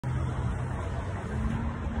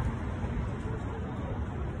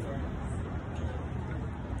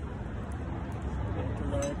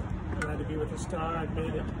with a star, I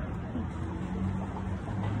made it.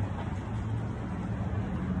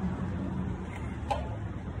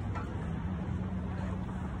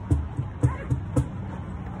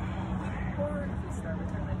 Or if you start with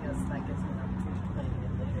her, I guess that gives you an opportunity to play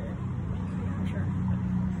it later. Sure.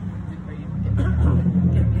 Or you can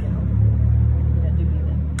get me out. Yeah, do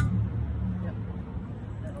even. Yep.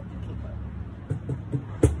 That'll do keep up.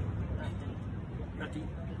 Not deep. Not deep.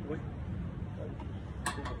 What?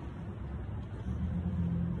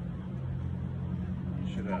 You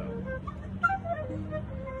should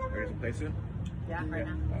ready to play soon? Yeah, right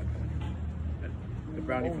now. Okay. The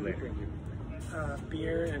brownie for later.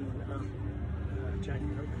 Beer and Jack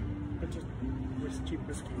and Coke. But just cheap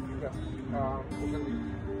whiskey. Yeah.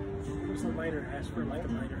 What's a lighter? Ask for like a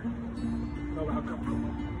lighter. Oh, how come?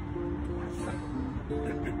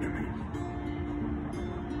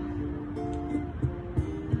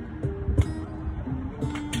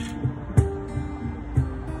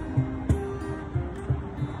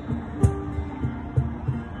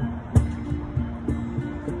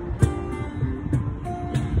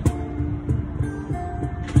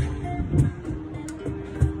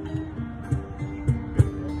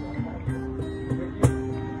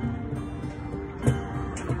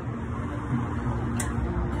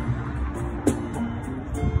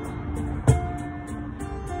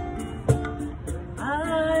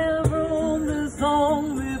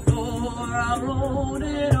 I wrote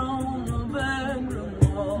it on the bedroom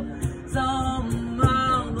wall.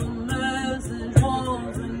 Somehow the message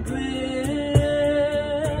wasn't clear.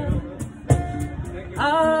 I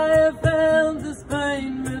have felt this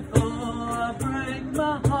pain before. I break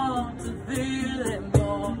my heart to feel it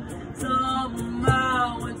more.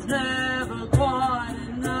 Somehow it's never quite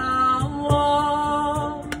enough.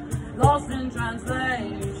 Lost in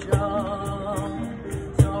translation,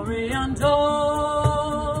 story untold.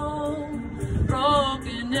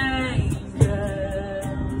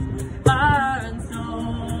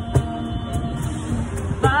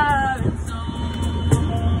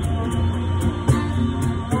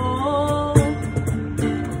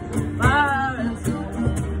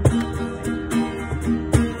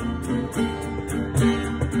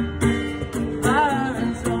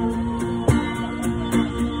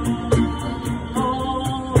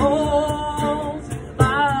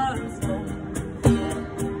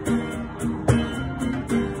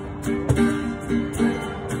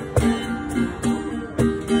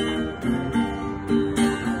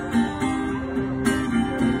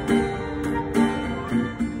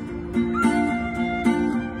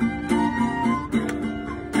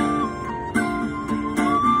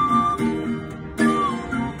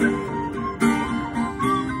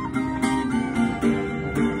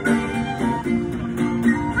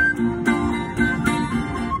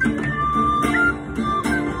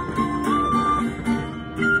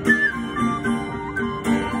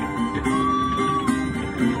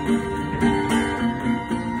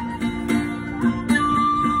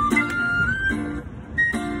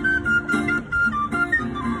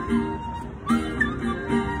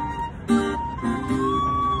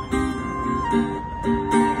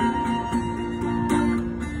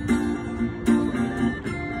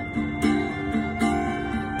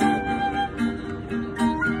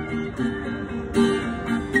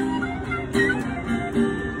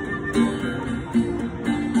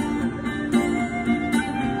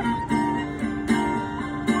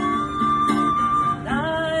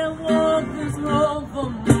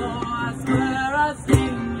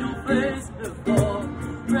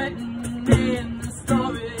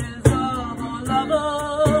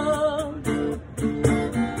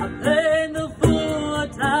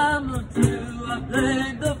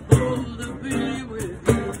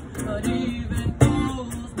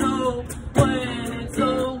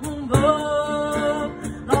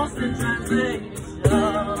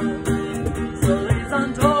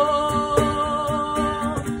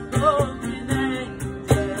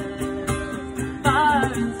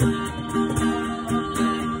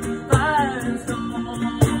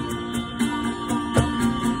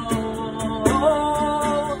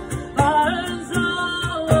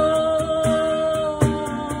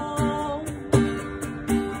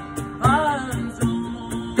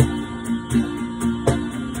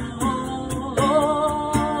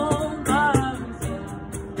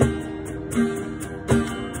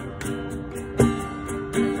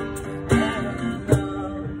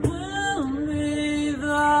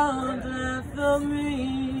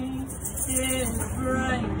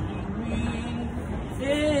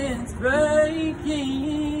 It's breaking,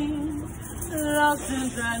 lost in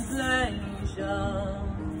translation,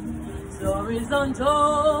 stories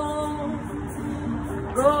untold,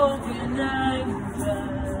 broken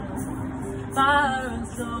angels, fire and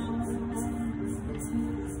soul,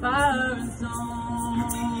 fire and soul,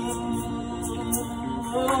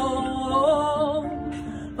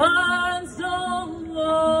 fire and soul,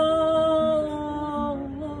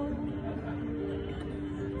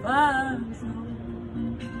 fire and soul.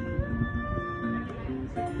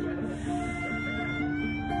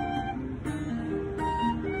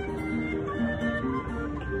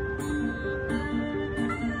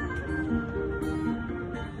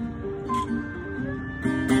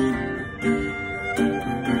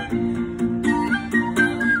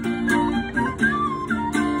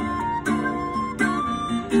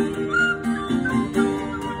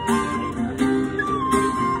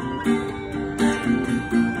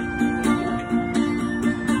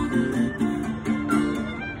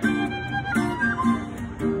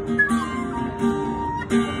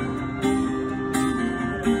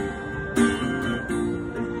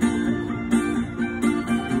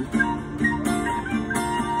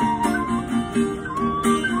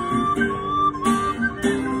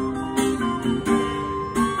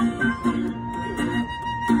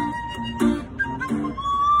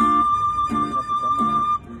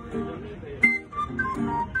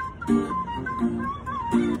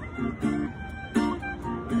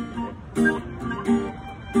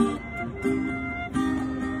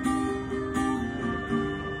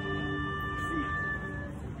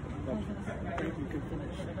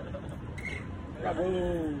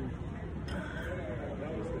 Bravo!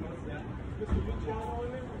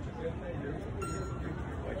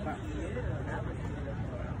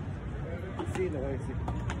 See the way, see.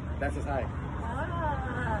 That's his high.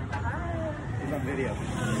 He's on video.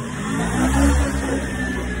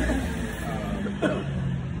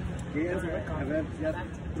 ¿Quieres? A ver, ¿ya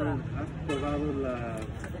has probado la...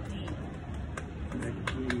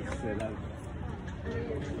 Aquí se la...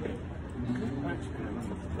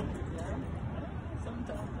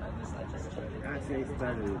 Ah, sí, ahí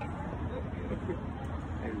está el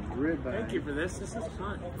ribeye. Thank you for this. This is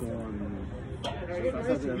fun. Con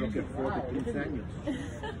salsas de Roquefort de 15 años.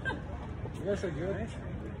 You guys are good.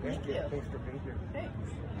 Thank you. Thanks for being here. Thanks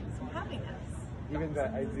for having us. Even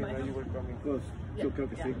that I didn't know you were coming. Pues, yo creo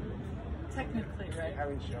que sí. Technically, right?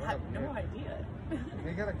 Haven't shown I had up no yet. idea.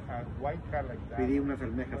 They got a white car like that. Pedí unas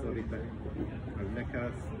almejas ahorita.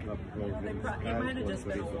 Almejas, It might have just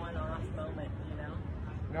been a one-off moment, you know?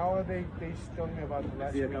 No, they told me about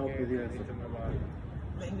last Sí, acabo de weekend. pedir They eso. told me about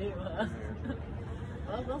They knew, huh?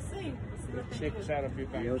 Well, we'll see. We'll see what they chicks do. out a few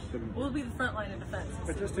Y times. otro, We'll be the front line of defense.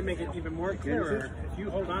 But just to make it even more clearer, if you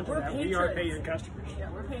hold on to We're that, we are patrons. paying customers. Yeah,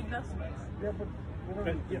 we're paying customers. Yeah, but we don't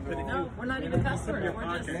But, need yeah, to but if know. No, we're not even customers.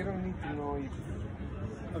 We're They just, don't need to know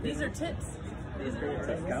if these are tips. These are tips.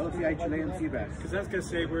 pescado, sí hay Chilean sea bass. Because that's going to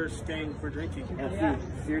say we're drinking. Oh, sí, Yeah.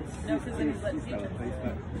 seared No, sea because then he's like scallops, ahí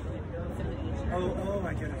está. Oh,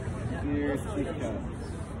 I get it. Seared sea scallops.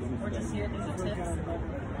 We're just here. These are tips.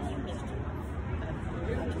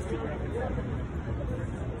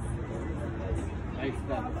 Ahí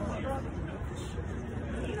está.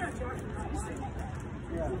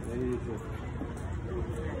 Ahí dice.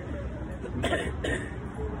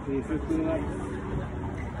 Sí, sí, sí,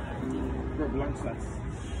 por blancas.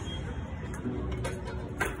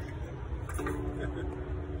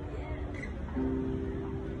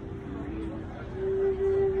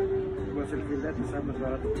 Pues el filete está más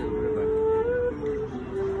barato que el ribeye.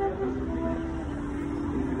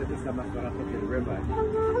 El filete está más barato que el ribeye.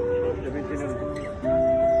 También tienen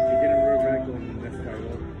ribeye con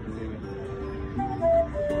escargot.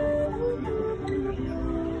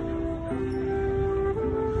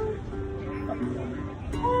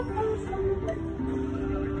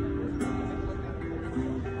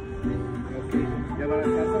 Ok, ¿ya va a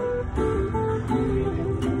casa?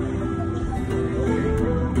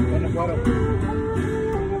 Ok, bueno, claro.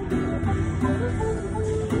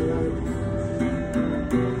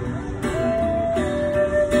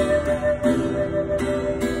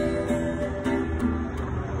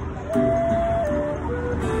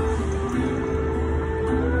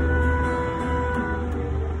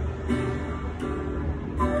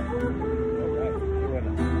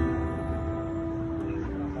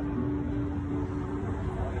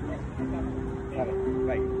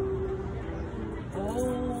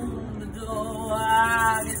 Open the door,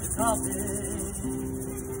 I get to talking.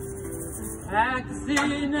 I can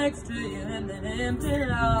sit next to you in an empty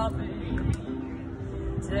lobby.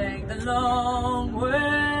 Take the long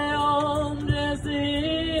way home, just to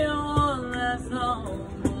hear one last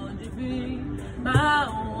song. Would you be my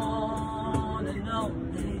one and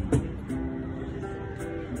only?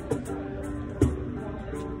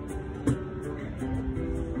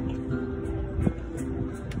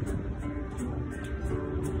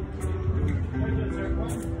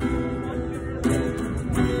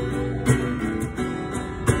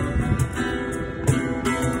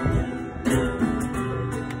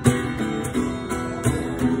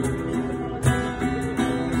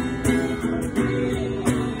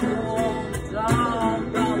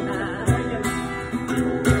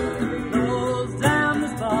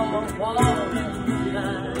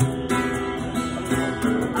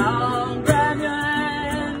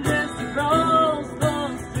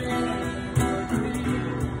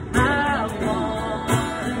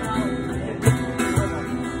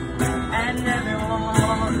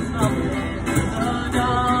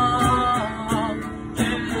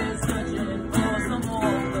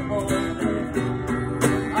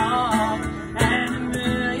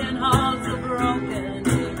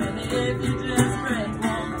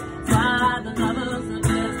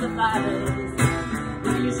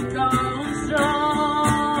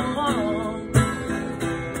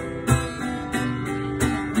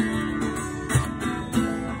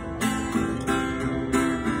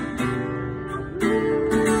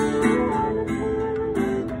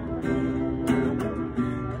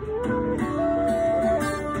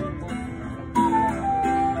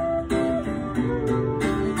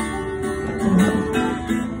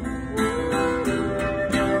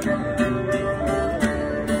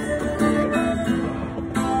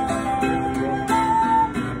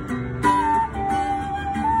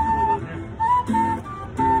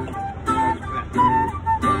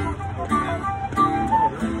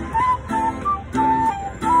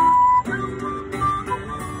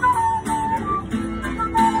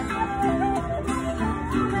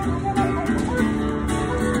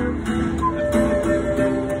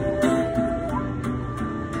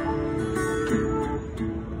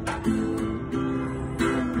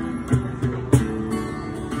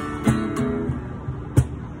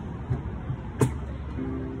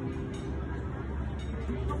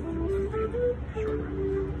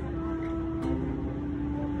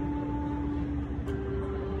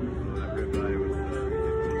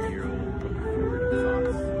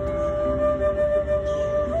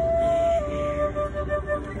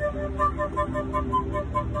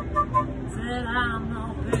 Said I'm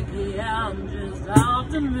not picky, I'm just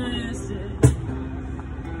optimistic.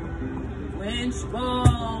 When she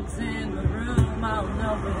walks in the room, I'll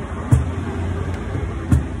know it.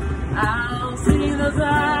 I'll see those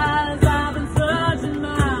eyes I've been searching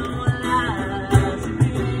my whole life to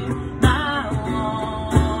be my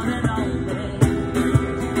one and only.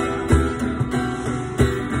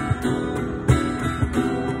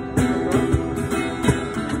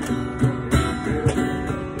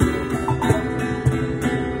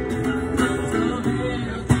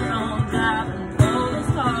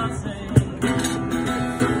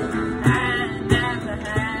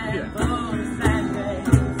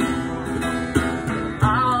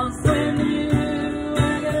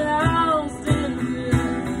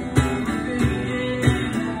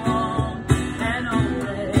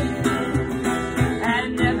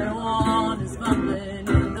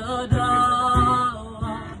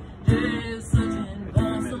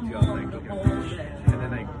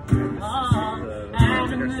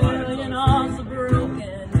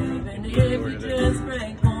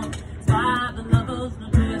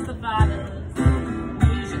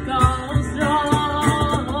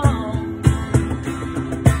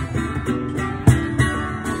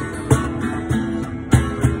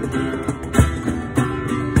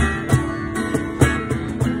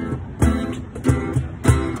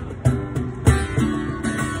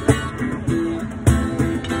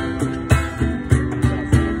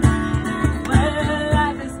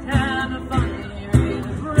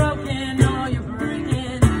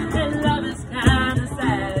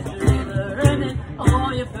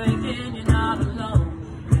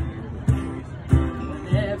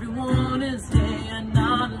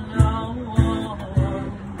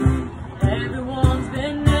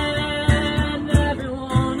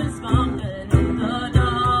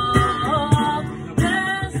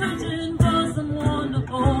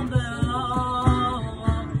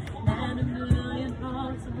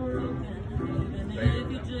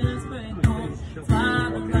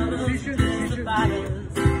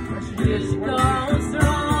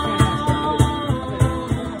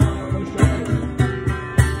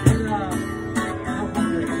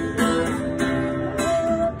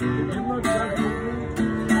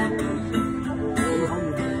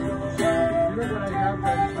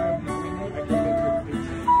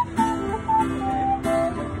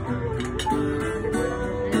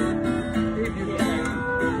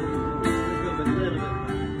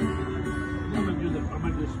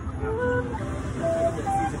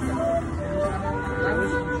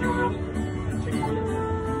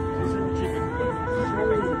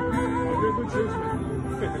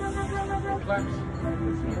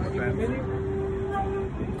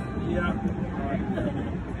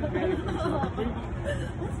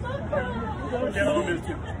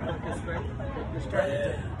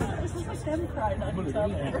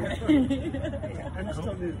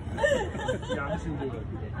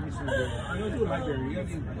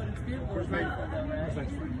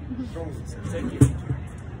 Thank you.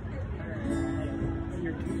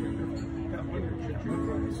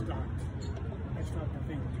 That's not the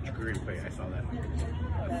thing. Great play, I saw that.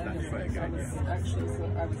 That's funny, guy. Actually, so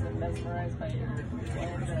I was mesmerized by your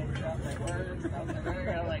plans and I forgot my words. And I was like, I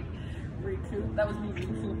gotta like recoup. That was me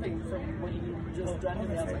recouping from what you just done to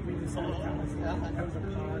me. I was like, That was a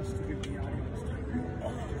pause to give the audience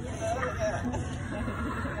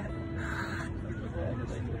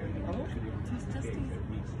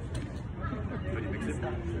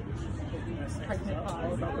pregnant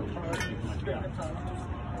pause.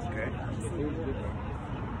 Okay.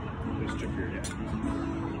 There's Jafir, yeah.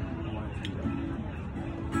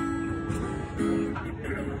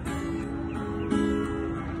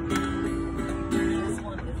 This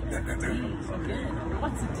one is D's again.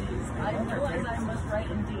 Lots of D's. I realize I must write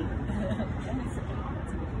in D. That makes it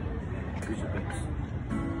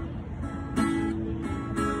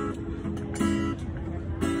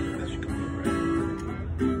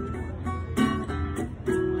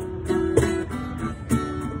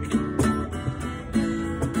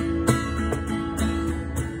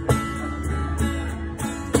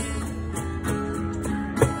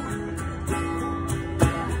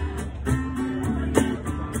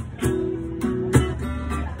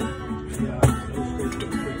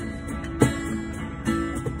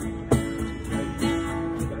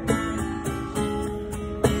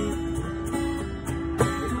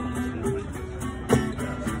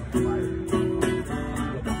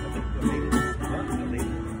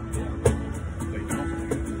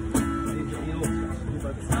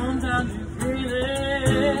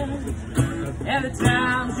the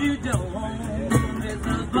times you don't, it's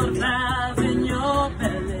those butterflies in your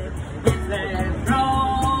belly, it's that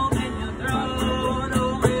frog in your throat,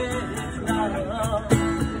 oh it's love.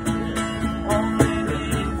 Only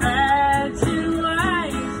the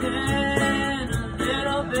infatuation, a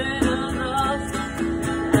little bit of love,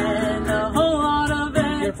 and a whole lot of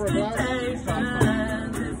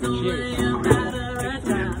expectations. It's only a matter of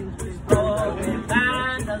time before we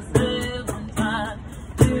find ourselves in time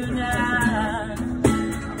tonight.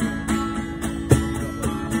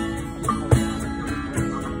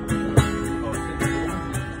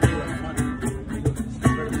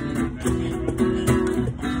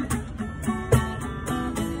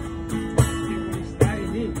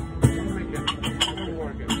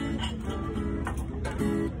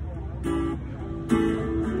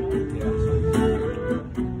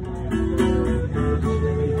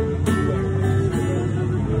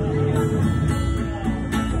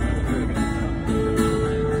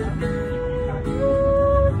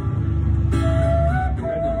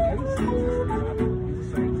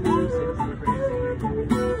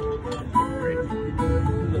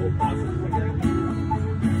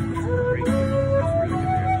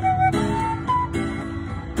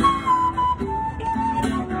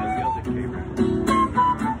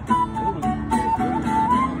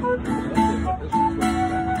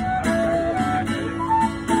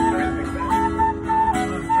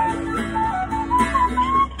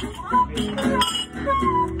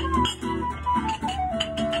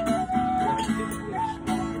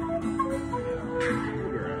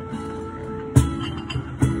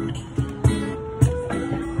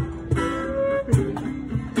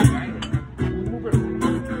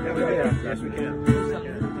 Yes, we can.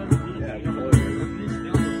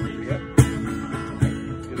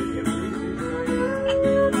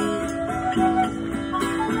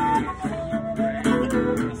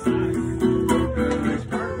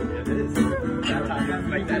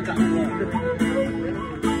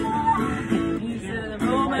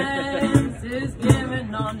 Romance is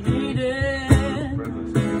given unneeded.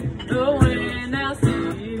 The when I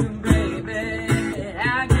see you, baby,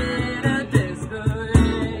 I get a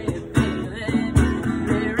desperate feeling.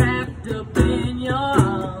 They're wrapped up in your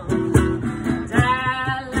arms,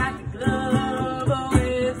 tied like a glove. Oh,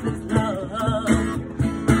 it's this love.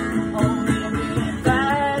 Only the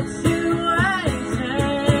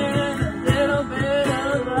infatuation, a little bit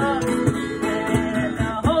of love, and a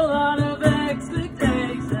whole lot of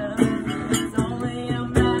expectation. It's only a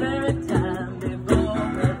matter of time before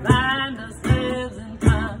we find ourselves in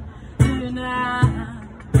time tonight.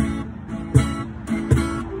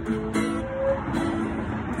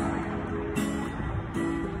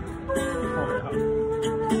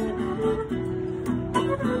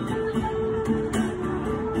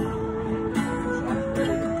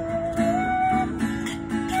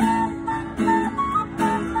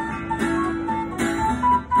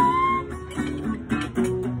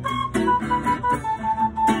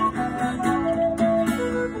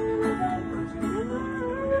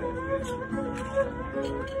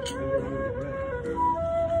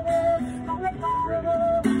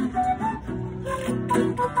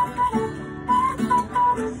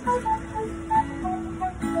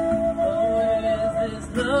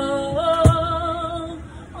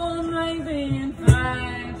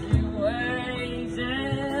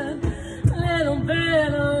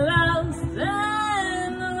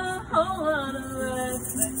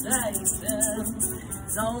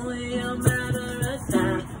 It's only a matter of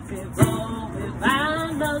time before we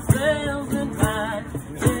find ourselves in time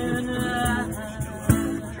tonight.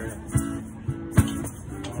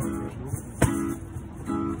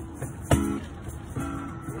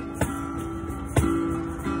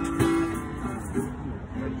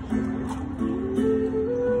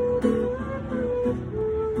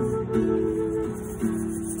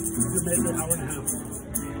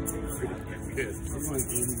 good. I'm like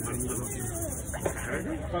 89 years old.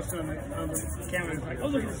 Busted on the camera and like, oh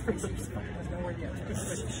look at his face. His nowhere yet.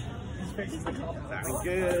 His face is like, oh, Sounding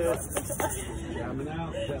good. Jamming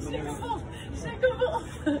out, jamming out.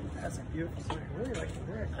 that's a beautiful song. I really like the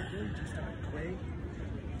lyrics. It's really just a great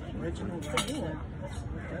original rock song.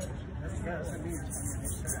 That's the best. I mean,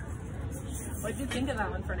 What did you think of that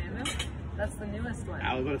one, Fernando? That's the newest one.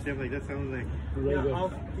 I was going to say, like, that sounds like. yeah,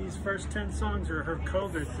 all these first 10 songs are her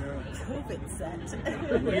COVID. COVID set.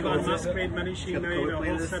 Elon Musk made money. She made a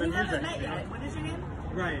whole set of We haven't music. met yet. What is your name?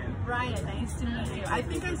 Ryan. Ryan, nice to meet you. I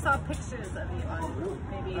think I saw pictures of you on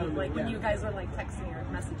maybe like when you guys were like texting or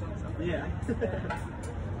messaging or something. Yeah.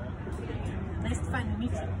 Nice to finally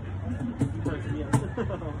meet you. Yeah.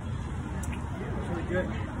 It's really good. I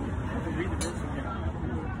can read the lyrics again.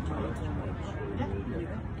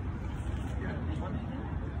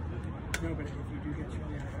 No, but if you do get through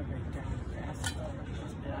there, I have a down pass,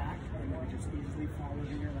 just black, and you just easily follow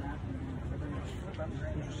near that.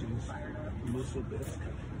 Muscle bisque.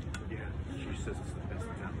 Yeah, she says it's the best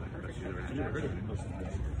in town. But she's never heard of it. Muscle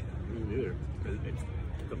bisque. Me neither. It's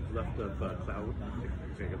the left of cloud.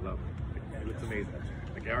 Like a love. It looks amazing.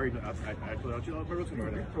 Like I already know. I put out you love burgers and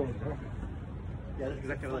right now. Yeah, that's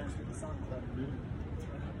exactly how it looks.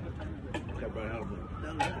 Yeah, but I don't know.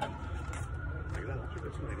 Like that.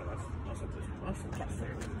 It's like that's muscle. Well,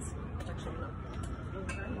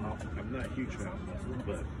 I'm not a huge fan of muscle,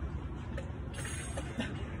 but.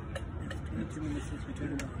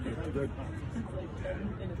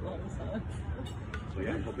 So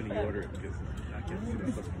yeah, I'm hoping you order it because I can't see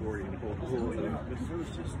this stuff pouring in the whole I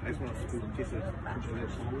just want to scoop taste it.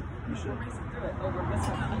 You should.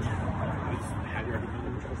 Have you already done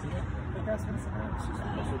it?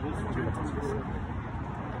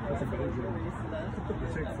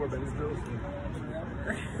 Take 4 minutes pills.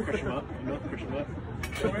 Crush them up, crush them up.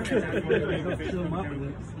 Fill them up and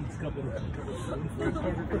then each couple of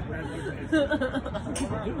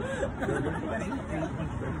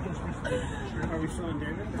Are we still in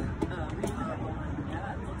David?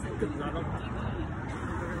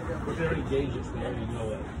 But they already gauge us, they already know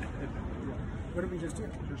it. What did we just do?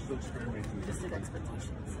 We're still experimenting. We just did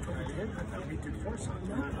expectations. I did? I thought we did 4 songs.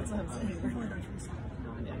 No, that's what I'm saying.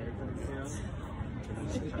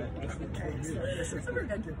 We're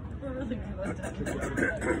good. We're really good with that.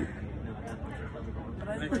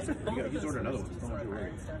 He's ordered another one. Don't you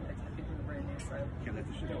worry. Can't let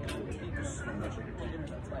this shit go. There's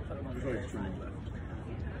always 2 left.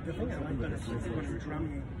 The thing I like better is when you're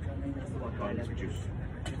drumming. Bodies with juice.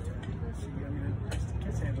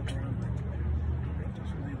 Kids have look around.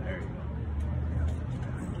 There you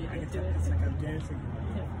go. I get to it. It's like I'm dancing.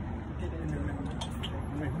 And then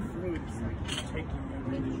my fluid is like taking me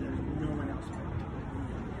away. No one else can.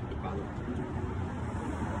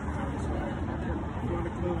 You want a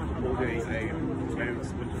clue on how Well, I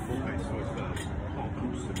went to full ice, so it's the Hong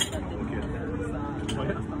Kong look at. Oh,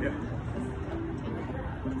 yeah.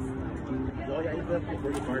 Oh, yeah, you left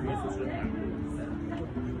before the Barbies and stuff.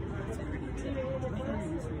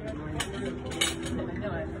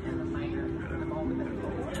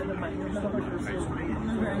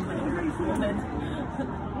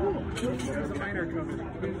 There's a minor coming.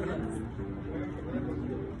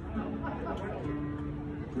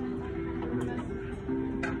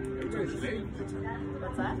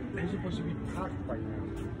 What's that? They're supposed to be packed by now.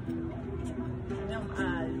 No,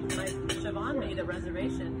 Siobhan made a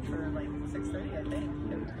reservation for like 6:30, I think.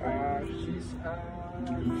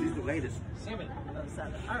 She's the latest. 7.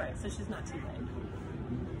 All right, so she's not too late.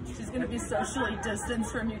 She's going to be socially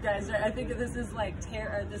distanced from you guys. Right? I think this is like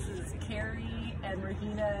this is Carrie and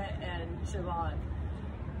Regina and Siobhan.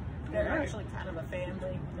 They're actually kind of a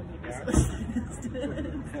family.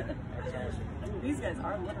 These guys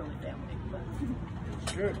are literally family.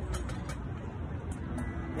 Good.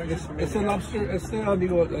 Ese lobster,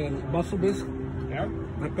 digo, muscle bisque, Yeah.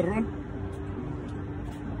 ¿no es perrón?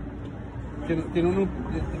 ¿Tiene uno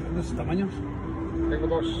de esos tamaños? Tengo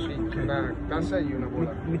 2, sí. Una taza y una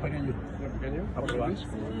bola. Uno pequeño. ¿Uno pequeño? A probar.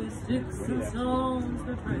 Sticks and stones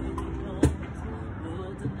for breaking bones,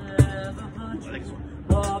 built to never hurt you.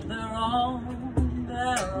 Of their own,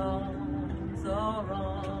 so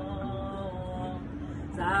wrong.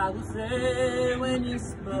 As I would say when you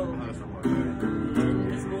spoke,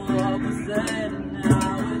 this war was said and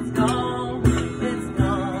now it's gone,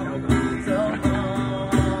 so gone.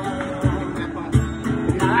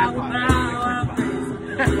 I will bow our faces,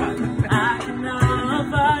 I cannot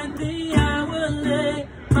find thee, I will lay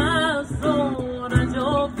my sword at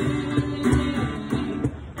your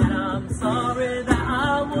feet, and I'm sorry that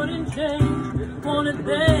I wouldn't change. Wanted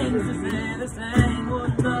things to stay the same,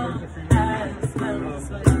 would love as felt this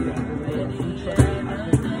way many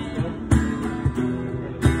other day.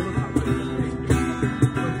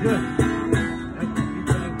 Good.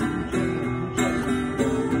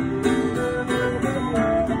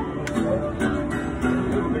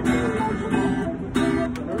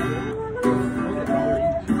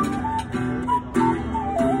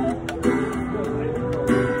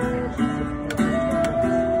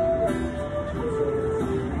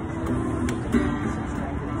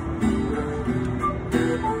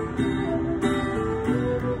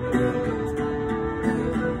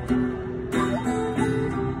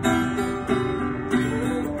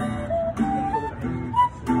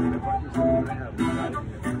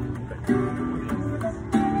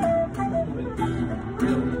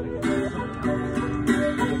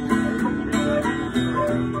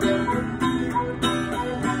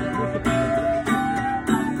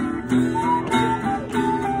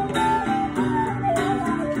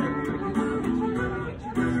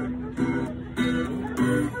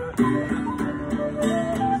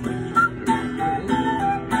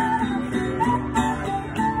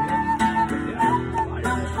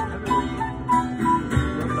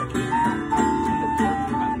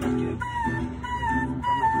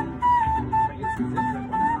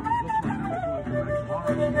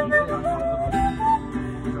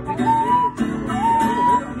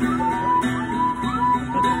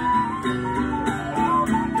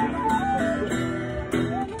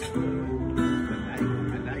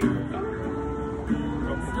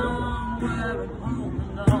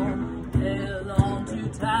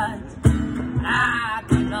 I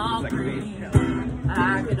could not breathe.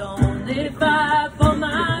 I could only fight for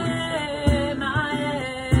my aim, my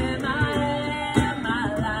aim, my aim,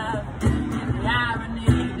 my life. The irony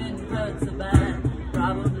didn't hurt so bad,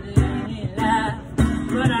 probably he laughed.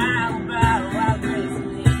 But I'm proud of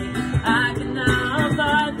gracefully. I can now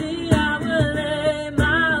fight the hour, lay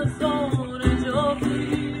my soul at your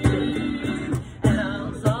feet. And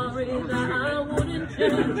I'm sorry that I wouldn't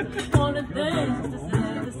change all the things to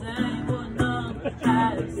say the same. But love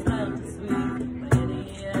has felt sweet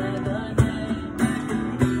any other day.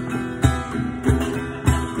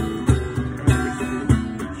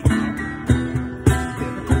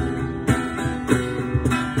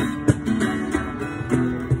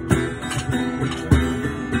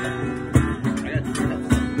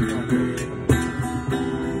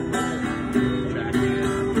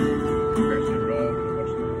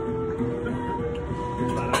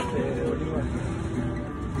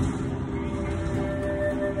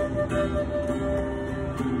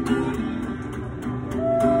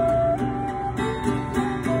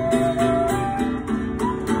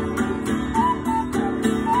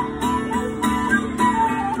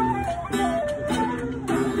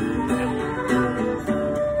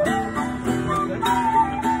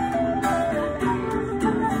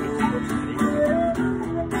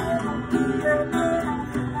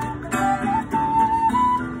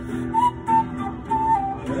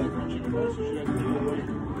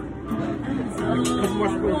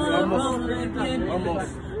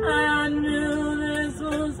 Almost. I knew this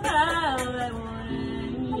was how it would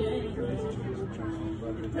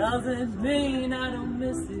end. Doesn't mean I don't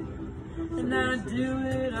miss it, and I do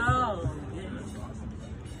it all again.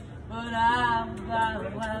 But I'm well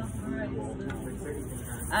graceless.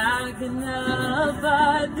 I cannot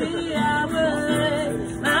fight the hour,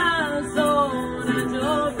 my soul at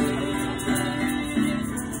your feet.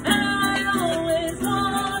 And I always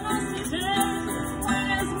want us to change.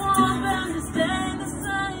 When it's more than to stay the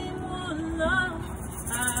same. One love,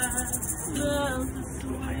 I love the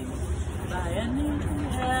sweet by any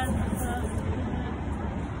hand.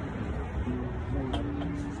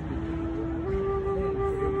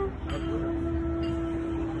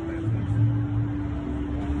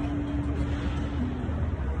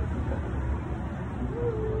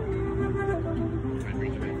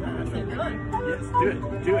 Yes, do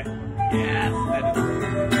it, do it. Yes, that is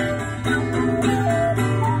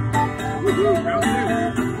Woohoo, round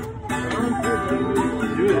two.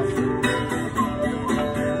 do this.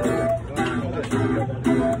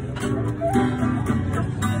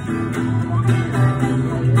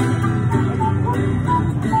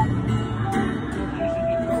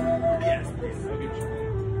 Yes,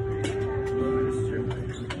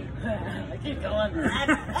 I keep going.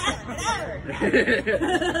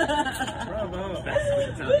 Bravo.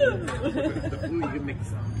 the food you can make the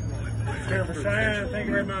song. Care for Cheyenne. Thank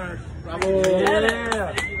you very much. Bravo.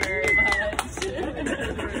 Thank you very much.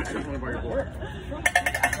 One of our board.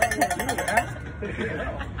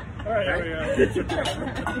 All right, here we go.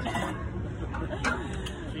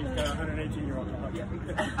 got a 118-year-old dog.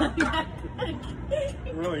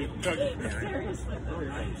 Really took it. Seriously.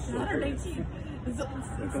 118. It goes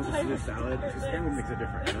to the salad. It just makes it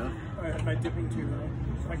different, you know? I had my dipping too, though.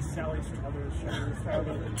 It's like Sally's strawberry sugar,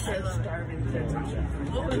 starving kids and shit.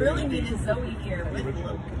 What we really need is Zoe here with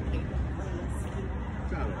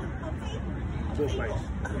Salad. Both bites.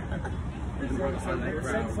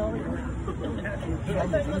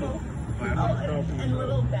 with their little and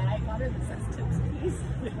little bag on her that says Tips Peas.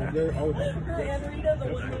 Her and Rita, the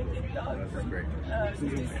one that big dog from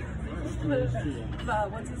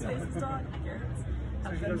what's his face's dog? Garrett's. So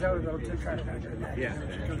she goes out with a little tip try to pack her bag. Yeah.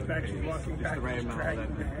 She comes back, she's walking back, the right amount of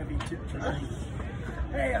dragging the heavy tip tray.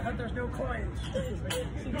 Hey, I thought there's no coins.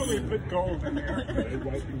 She's only put gold in there.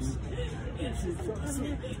 She's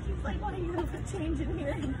like, why are you gonna put change in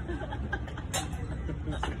here?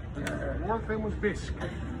 One famous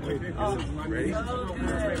biscuit. Ready?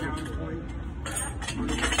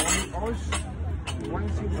 One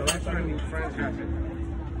single restaurant in France has it.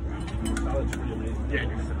 Salad's pretty amazing. Yeah,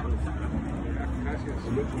 it's Gracias.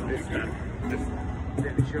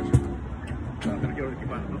 delicious. I'm gonna go to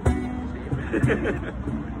Cubano.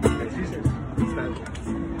 Jesus.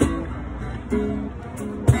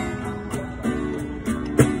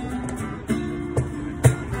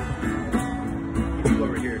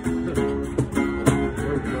 Over here.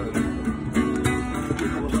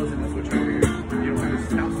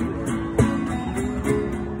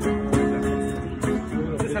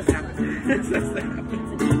 This has to happen. This has to happen.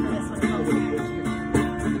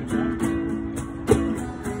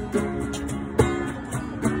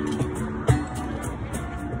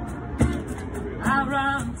 I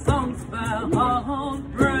write songs about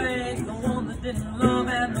heartbreak, the one that didn't love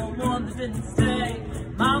and the one that didn't stay.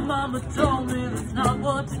 My mama told me that's not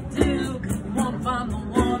what to do. You won't find the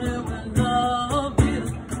one who will love you.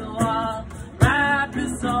 So I'll write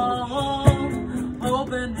this song,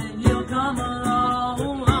 hoping that you'll come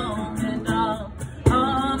along, and I'll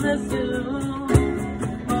promise you,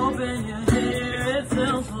 hoping you hear it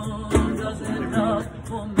simple, 'cause it's not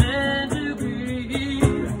for men to be.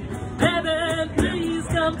 Baby, please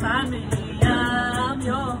come find me, I'm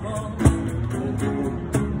yours.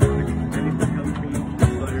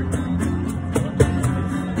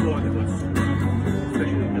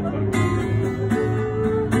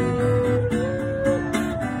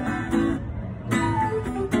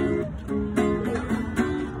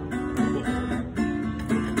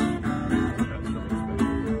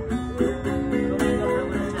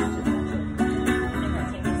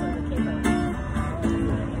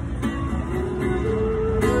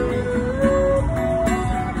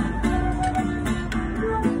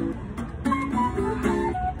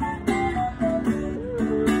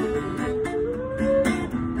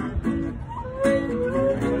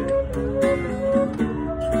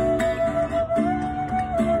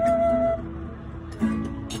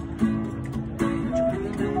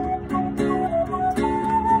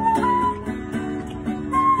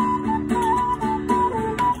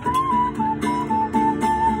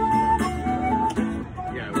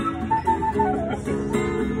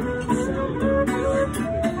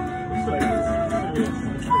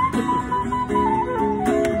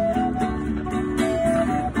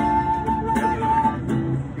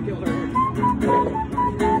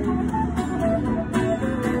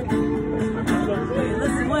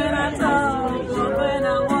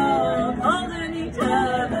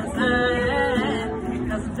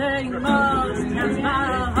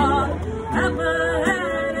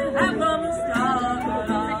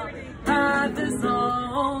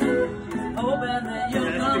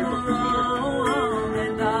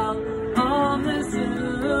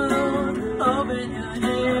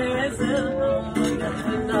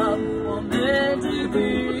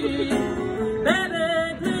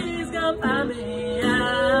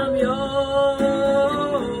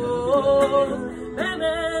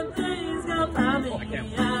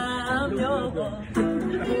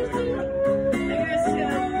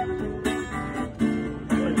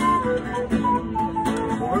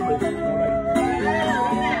 Yeah.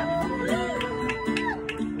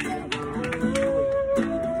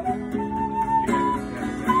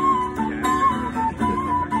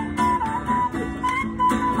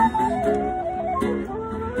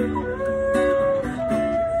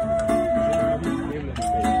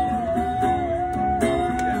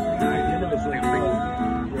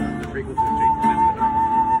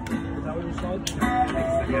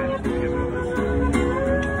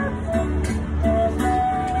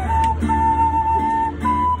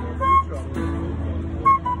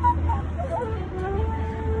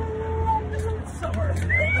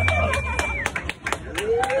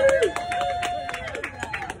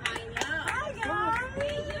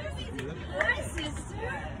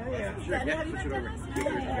 How do you do this?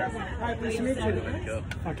 Hi, nice to meet you.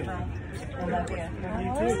 Okay. I love you. How You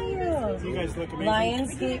are too. you? You guys look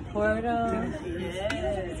amazing. Lionsgate Portal.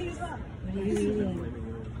 Yes. What are you eating?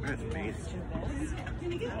 That's amazing.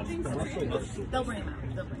 They'll bring him out.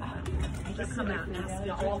 They'll bring him out. They'll come out and ask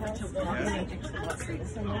you all of it to walk.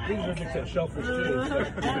 These are mixed at shellfish too. Not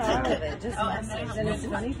all of it, just Oh, mustards. And it's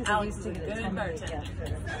funny because I Alex used to is a get a good ton of bartender. after.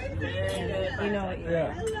 Very good. You know what you're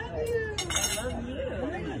Yeah. I love you.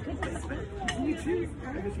 You too. I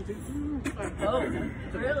miss you too. Oh, I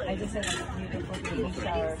really? just had a beautiful baby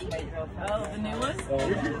shower for my girlfriend. Oh, the new one?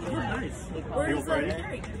 Nice. We called Where it is that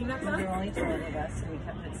Carrie? Did you not There were come? only 12 of us, and we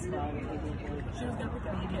kept it small. We did She was gonna pick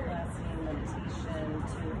up baby Carrie. blessing, meditation,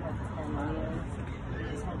 2 harmoniums. We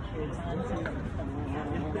just had kids on.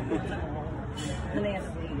 And they had to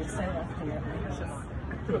leave, so I left them at my house.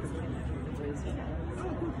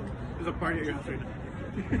 There's a party at your house right now.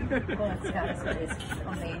 Well, it's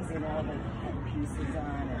amazing. All the headpieces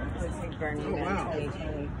on, and it was like Burning Oh, wow. in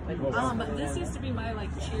 2020. But this used to be my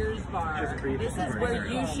like Cheers bar. Just read This it. is where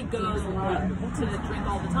you should go to drink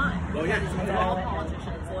all the time. Oh, yeah. Because all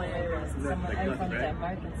politicians, lawyers. I'm from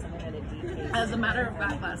Denmark, and someone had a DK. As a matter of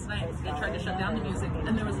fact, last night they tried to shut down the music,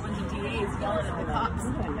 and there was a bunch of DAs yelling at the cops.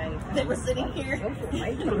 They were sitting here.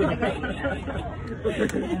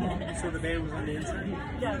 So the band was on the inside?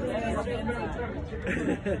 Yeah, they were on the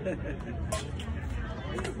inside.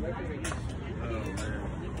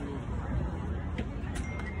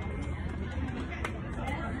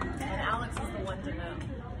 And Alex is the one to know.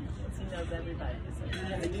 He knows everybody. So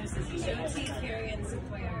he introduces you to everybody. Carrie and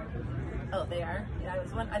Sequoia. Oh, they are? Yeah,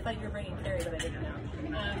 I thought you were bringing Carrie, but I didn't know.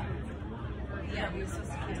 Yeah, we were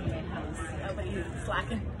supposed to come to my house. Oh, but he's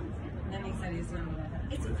slacking. Then he said he's going to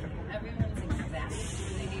It's okay. Everyone's exactly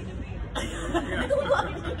who they need to be. I don't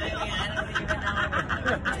even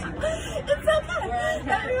know. It's okay.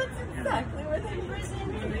 Everyone's exactly where they need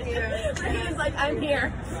to be. He's like, I'm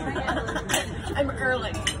here. I'm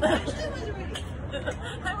early.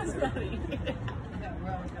 I was ready.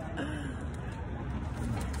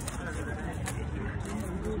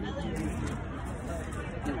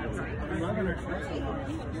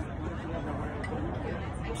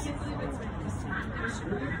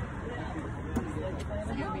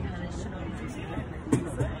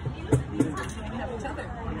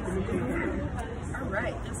 All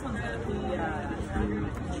right, this one's gonna be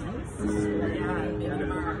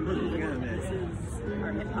this is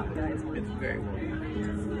our hip hop guys. It's very well.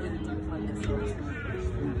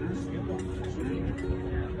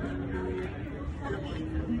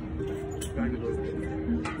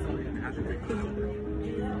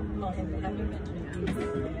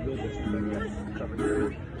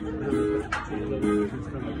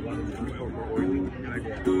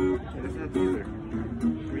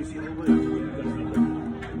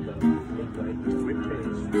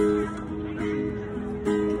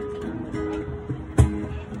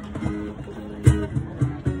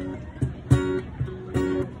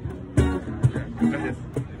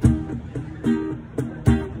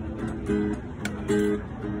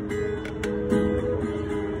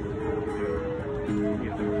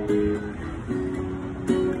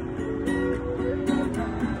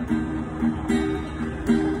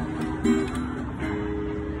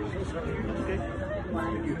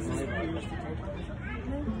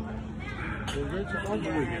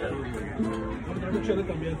 Chele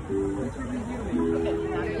también.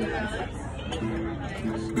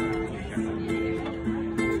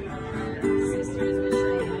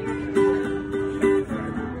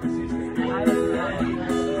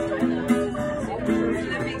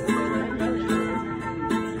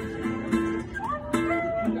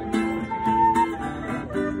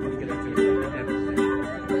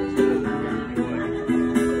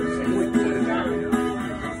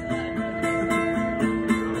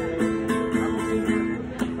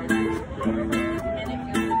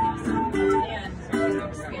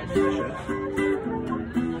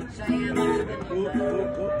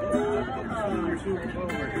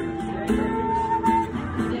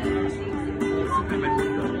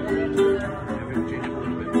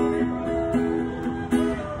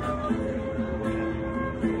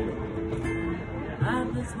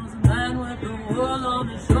 Atlas was a man with the world on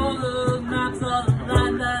his shoulders, maps of the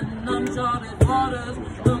land and uncharted waters,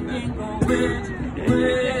 looking for which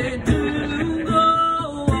way to go.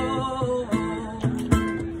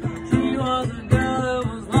 She was a girl who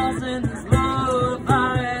was lost in the slow,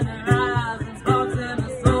 fire in her eyes and sparks in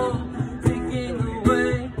her soul, seeking the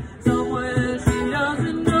way somewhere she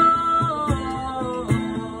doesn't know.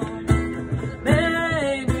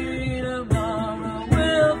 Maybe tomorrow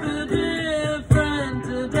will be different.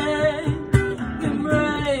 Today can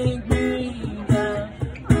break me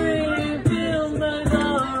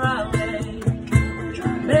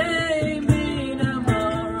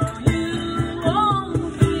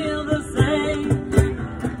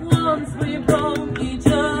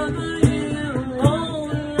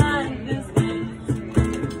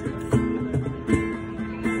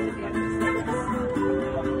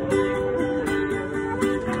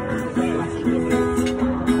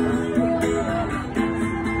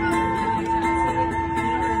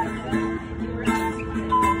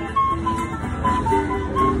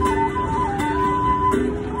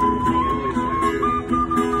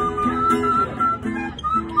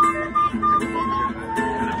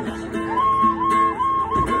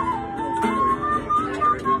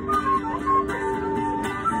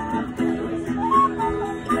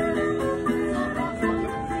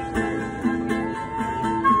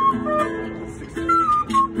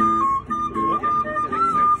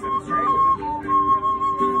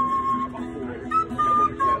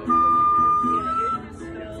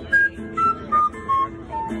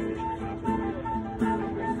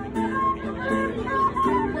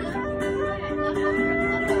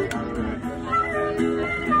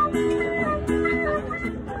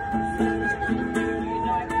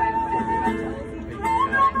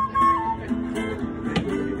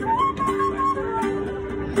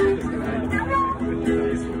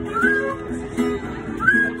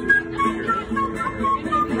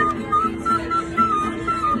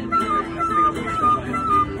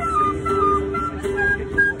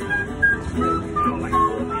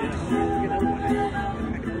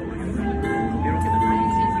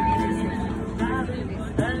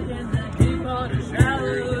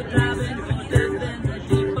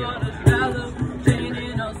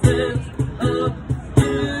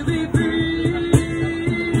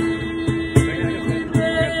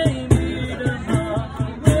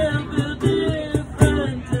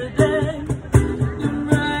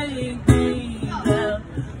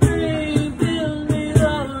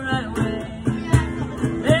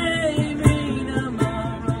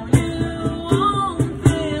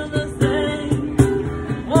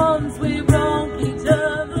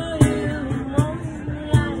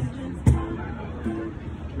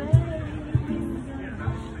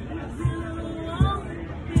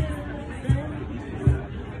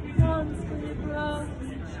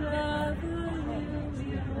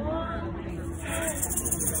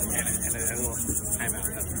little time out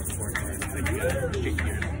of the sport. Thank you guys. Appreciate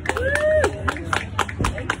you.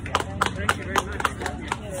 Thank you very much.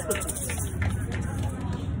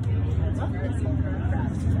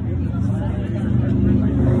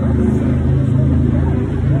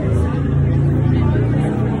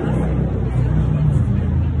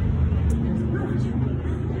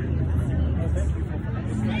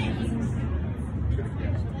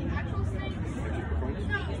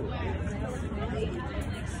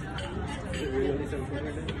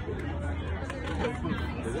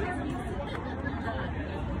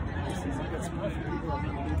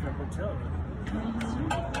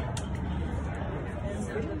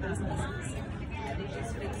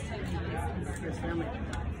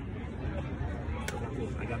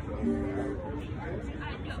 I got the.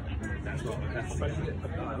 That's all. That's all.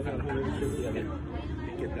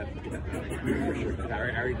 Get that for sure. I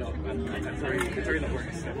already know. It's already the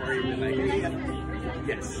works. I've already been like,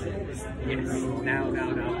 yes. Now,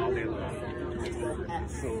 all day long.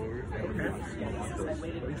 So,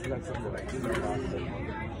 that's something like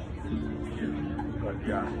but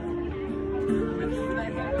yeah.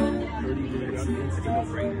 30 minutes.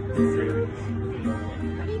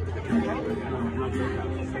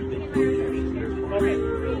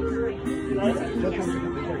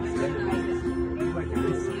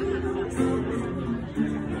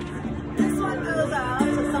 This one goes out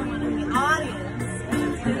to someone in the audience.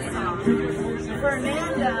 It's his song.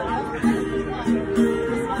 Fernando.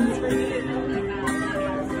 This one's for you.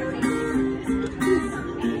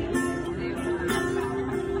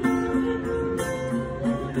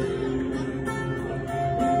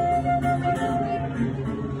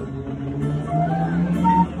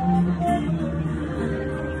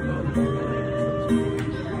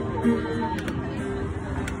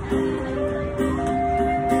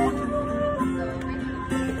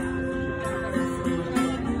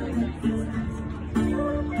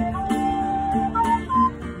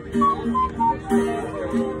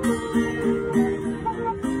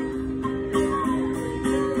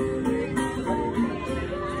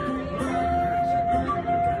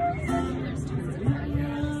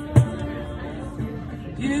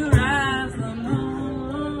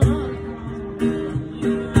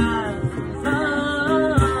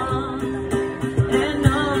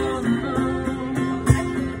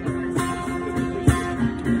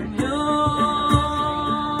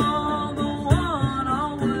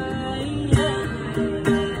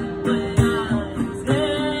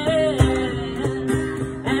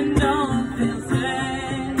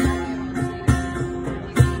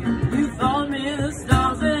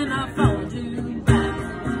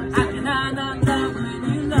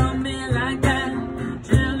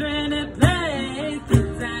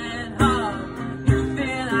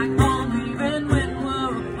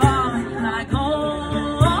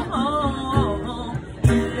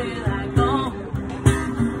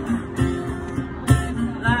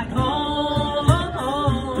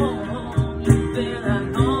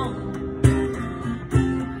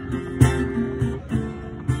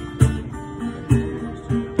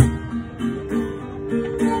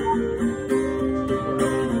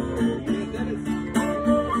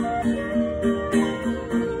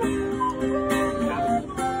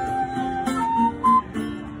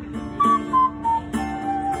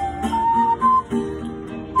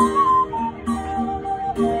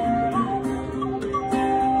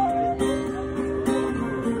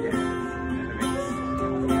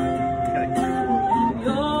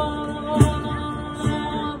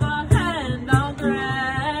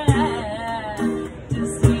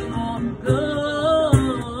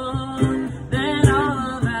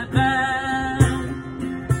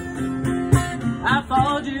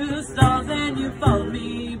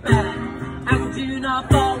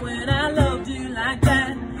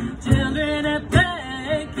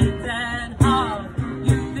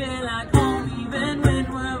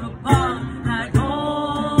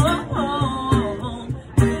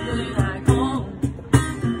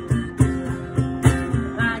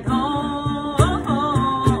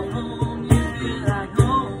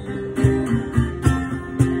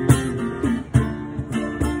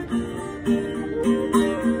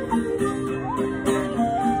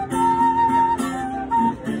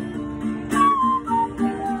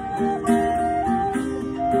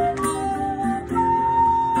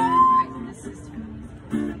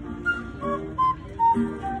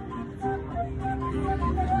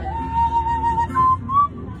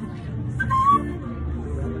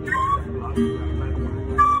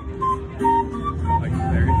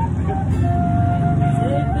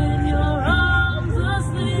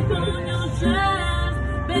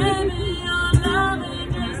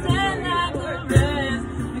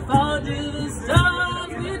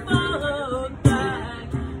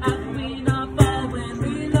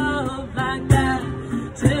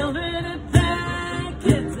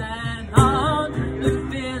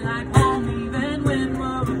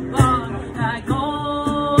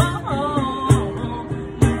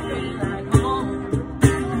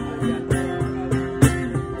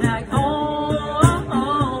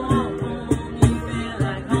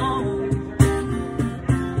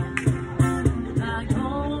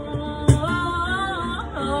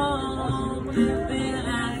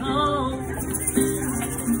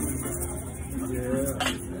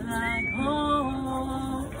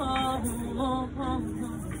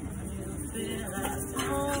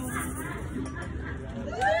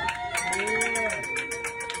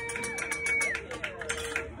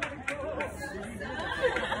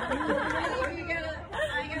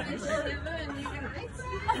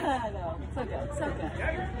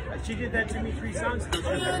 She did that to me 3 songs ago.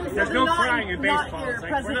 And There's no not- crying in not baseball. here, It's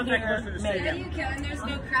like, we're present not that here, close to the maybe. stadium. You can. There's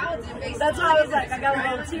no crowds in baseball. That's why I was like, I got a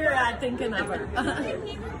little tear-eyed thinking of her.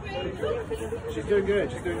 She's doing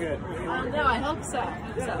good. She's doing good. No, I hope so. I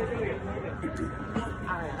hope so.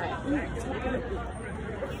 All right.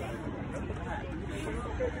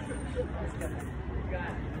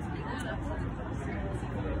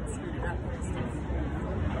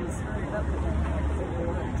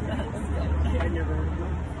 I never heard of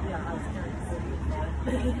them.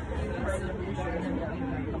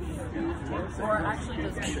 Or actually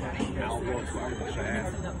just Album,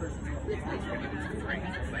 sad.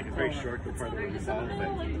 Like it's very short compared to the song,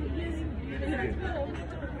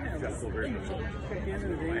 but got full version. At the end of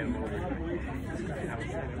the day,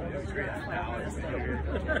 It's great now. It's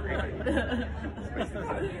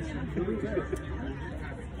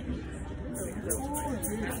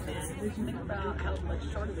think about how much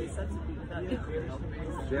shorter these sets would be without you.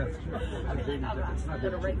 yes. I mean, I'm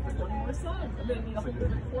gonna write one more song. I'm gonna need a whole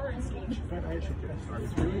different quarantine.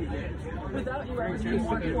 Without you, I would need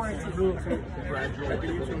one quarantine.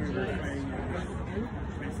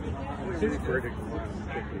 His verdict was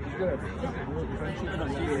good.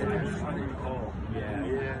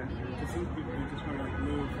 Yeah. Because you just want to like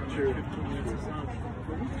move from 15 minutes of song.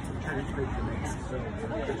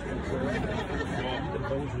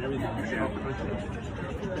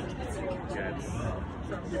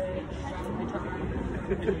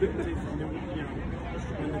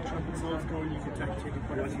 When the trumpet song's going, you can take a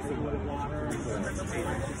quick sip of water.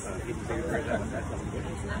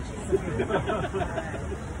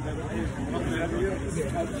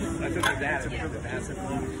 I took my dad and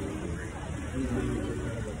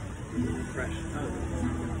fresh.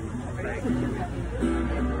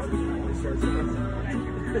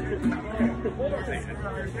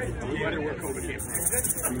 You wonder where COVID came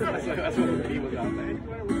from. That's what he was out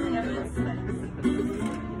there.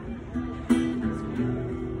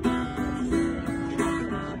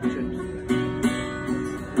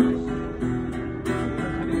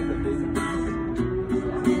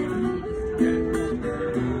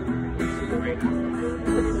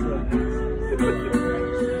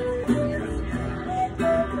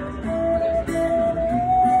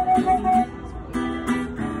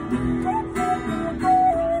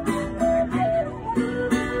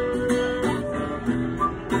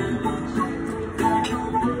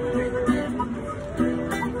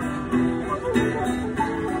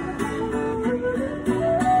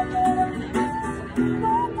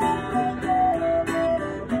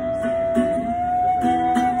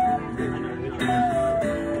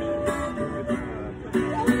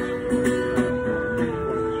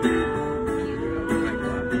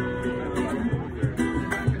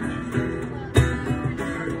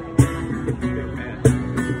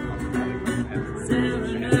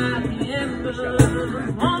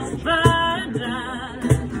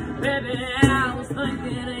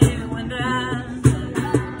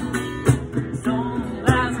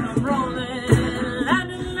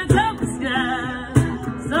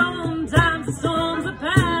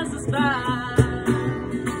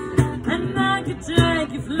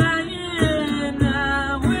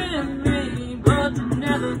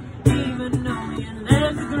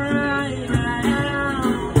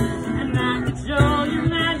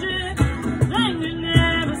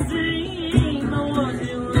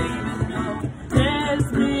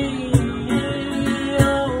 Let's be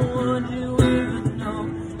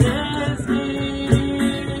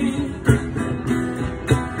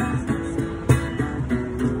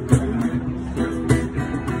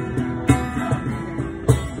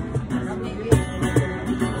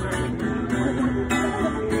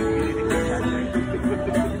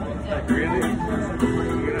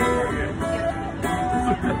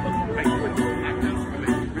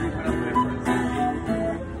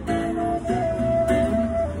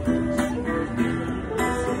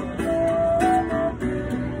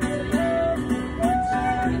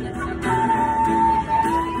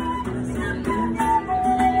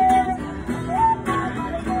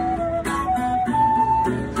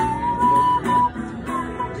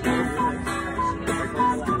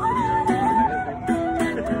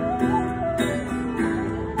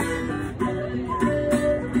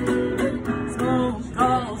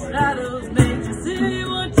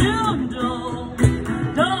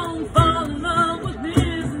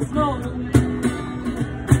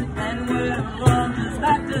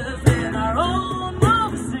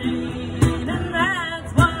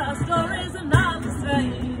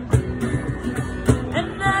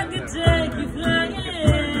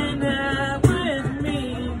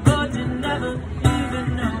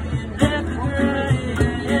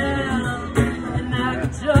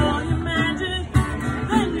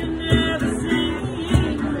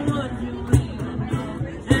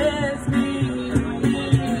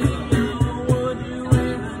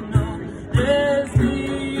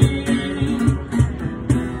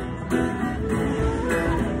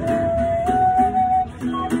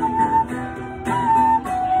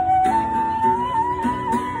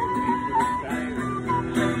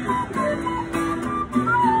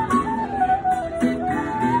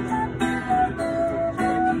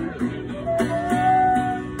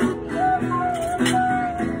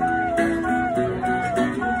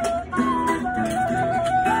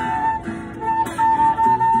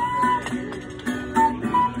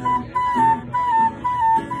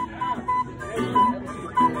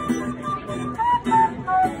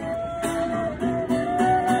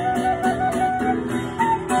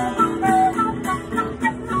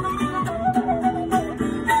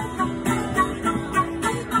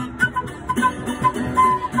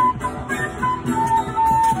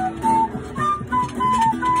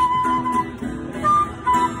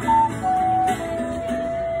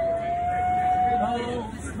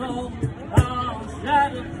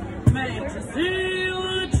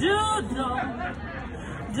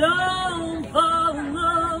Don't fall in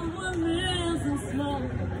love with missing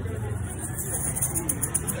smoke.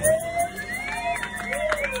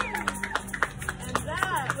 And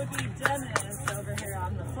that would be Dennis over here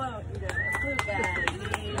on the float. He does a flute bag. He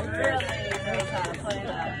really knows how to play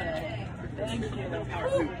that thing. Thank you.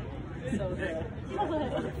 So good.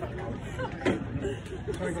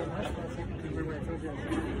 Before I got my spot, remember I told you I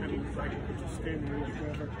was like just standing there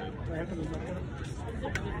forever. What happened was like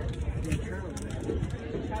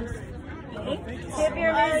Give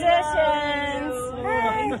your musicians.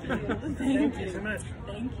 Thank you so much.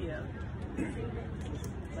 Thank you.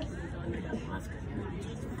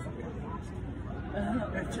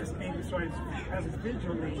 That just made me so I was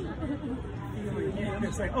visually feeling it.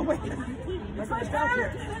 It's like, oh wait, It's my turn.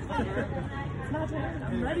 It's my turn.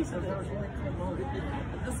 I'm ready for this.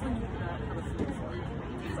 This one you cannot have a flute for.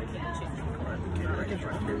 Because I can't change the chord.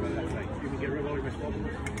 You can get rid of all your mistakes.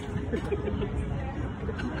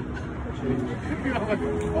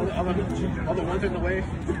 all the ones in the way.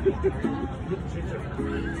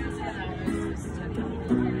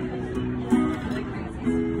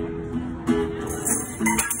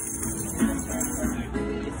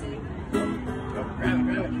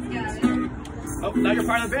 Oh, now you're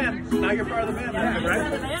part of the band. Now you're part of the band. Yeah,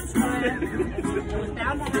 Right? the band's part. It was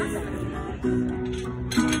bound to happen.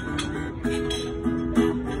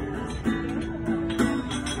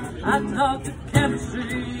 I talked to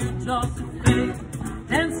chemistry, you talked to fate.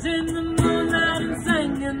 Danced in the moonlight and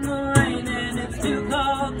sang in the rain. And it's 2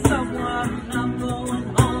 o'clock somewhere and I'm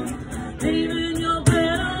going home. Leaving your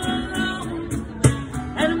bed all alone.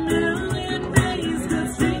 And a million days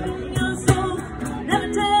to sing your soul. Never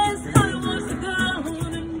taste how you want to go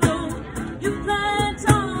and go. You play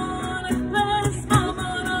tall, I play small,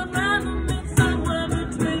 but I'd rather meet somewhere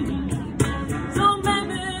between. So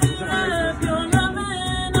baby, wrap your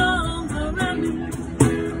loving arms around me.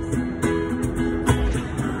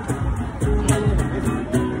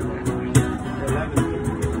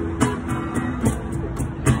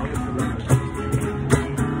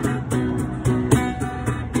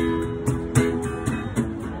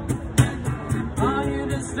 Are you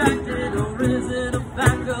distracted or is it a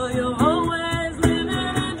fact? Girl, you're always living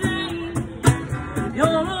a dream. You're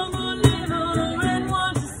a believer in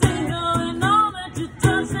what you see, girl, and all that you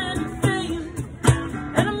touch and you feel.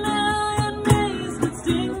 And a million ways could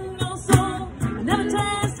sting your soul. You never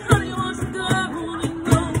taste honey once you go and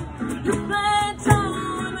go. You play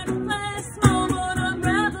tall and play small, but I'd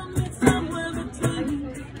rather meet somewhere between.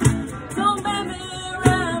 So baby,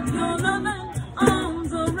 wrap your loving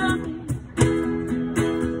arms around me.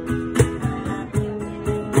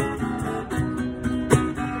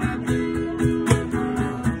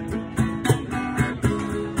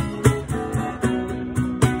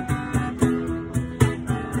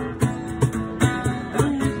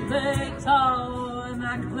 You play tall and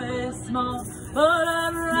I play small, but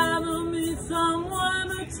I'd rather meet somewhere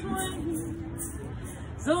between.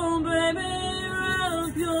 So baby,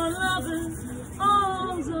 wrap your loving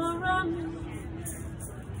arms around me.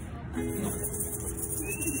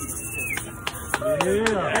 There's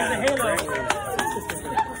a halo.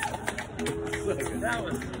 That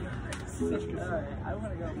was nice. Alright, I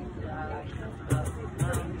want to go.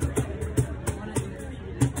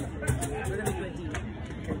 We're going to do a deep.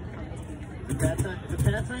 The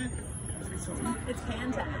pad time? It's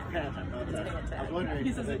pan time. Pad time. It's pan I was time. wondering.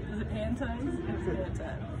 He says, is it pan time? It's pan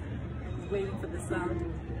time. He's waiting for the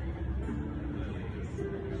sound.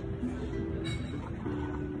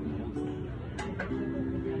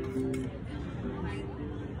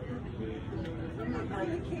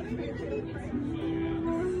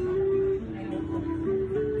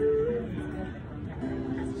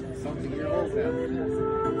 Something your old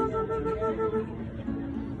family.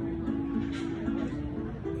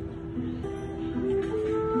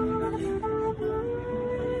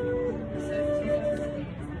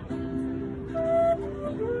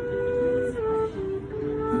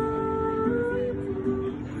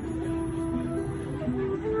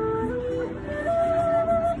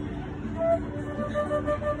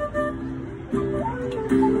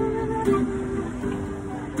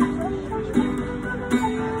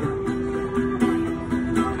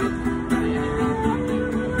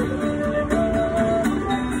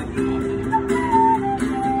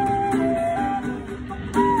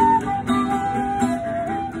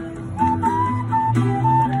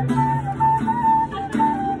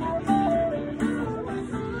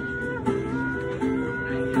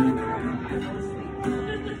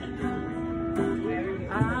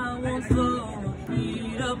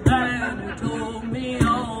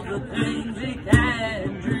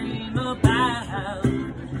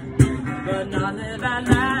 but not live out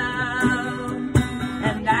loud.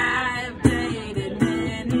 And I've dated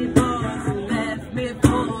many boys who left me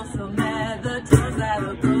for some leather toes that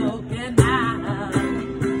are broken out.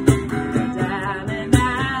 Down and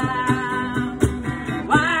out.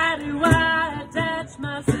 Why do I attach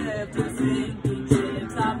myself to sinking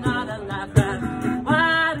ships? I'm not a life raft.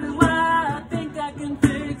 Why do I think I can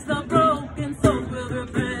fix the broken souls? Will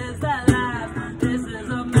replace that life. This is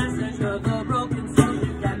a message for the broken soul.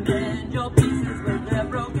 You can mend your pieces with their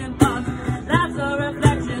broken parts. That's a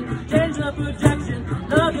reflection. Change the projection.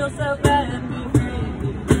 Love yourself and be free.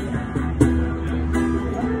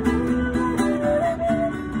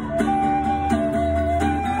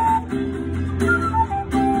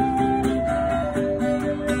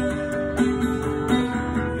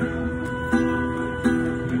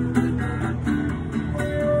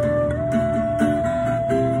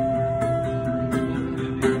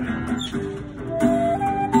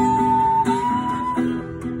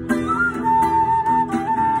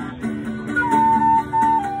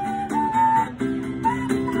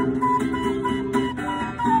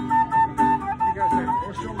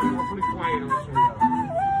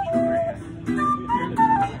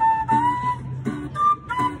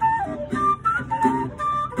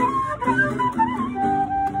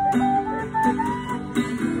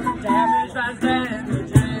 Damage by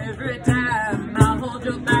damage every time. I'll hold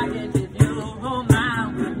your baggage if you hold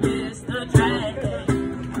mine. We miss the train.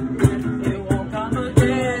 It won't come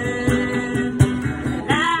again.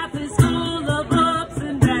 Life is full of ups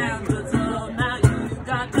and downs, but somehow you've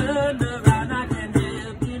got turned around. I can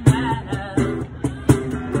help you now.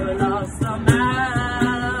 We're lost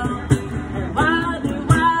somehow. And why do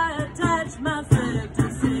I attach myself to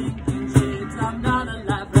sinking ships? I'm not a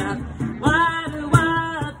life raft. Why do I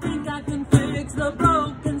think I can fix the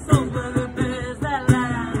broken souls? Will repairs that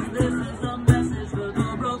last. This is a message for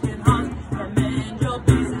the broken hearts. And mend your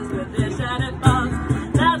pieces with their shattered parts.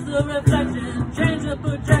 That's the reflection. Change the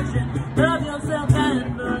projection. Love yourself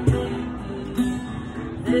and believe.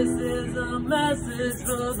 This is a message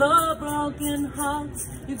for the broken hearts.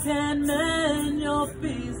 You can mend your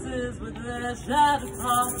pieces with their shattered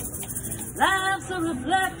parts. Life's a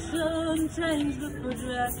reflection, change the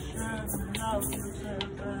projection, love yourself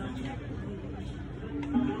and believe.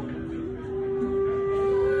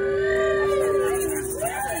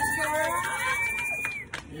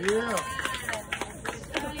 Yeah.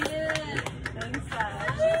 Thanks,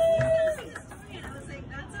 guys.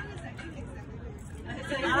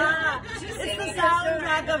 It's the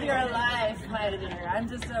soundtrack of your life, my dear. I'm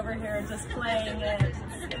just over here just playing it.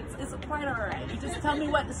 It's quite all right. You just tell me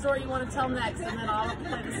what the story you want to tell next, and then I'll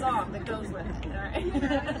play the song that goes with it. All right?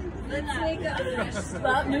 Let's make up.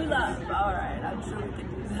 Love, new love. All right, I'm sure we can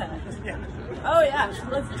do that. Yeah. Oh yeah,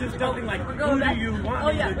 let's Just something like, we're going who back. do you want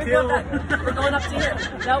Oh me yeah, to we're kill? going back. We're going up to here.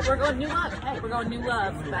 No, we're going new love. Hey, we're going new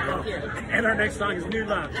love back up here. And our next song is New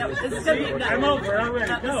Love. No, this is gonna be no. I'm over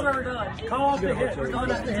already. No, this is where we're going. Call off the hit. We're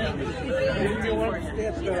going up to Do you want to stay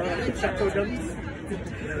at Chateau Dummies?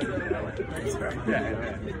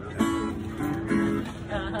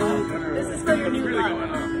 This is for your new love.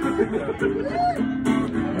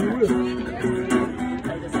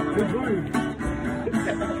 Play this on the way.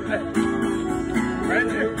 Right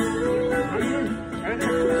there. Right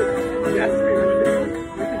there. Yes.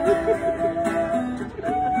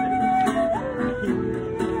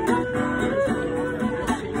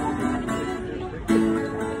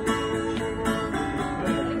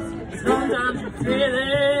 Sometimes you feel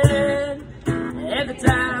it, every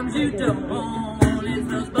time you don't. It's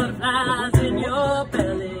those butterflies in your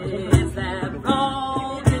belly. It's that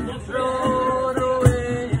cold in your throat. Oh,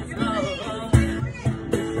 it's love.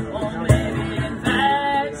 Or maybe infatuation,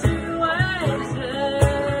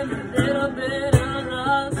 a little bit of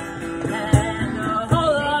lust, and a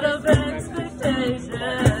whole lot of expectations.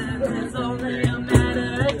 It's only a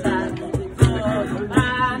matter of time before we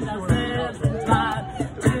find ourselves entwined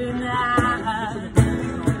tonight.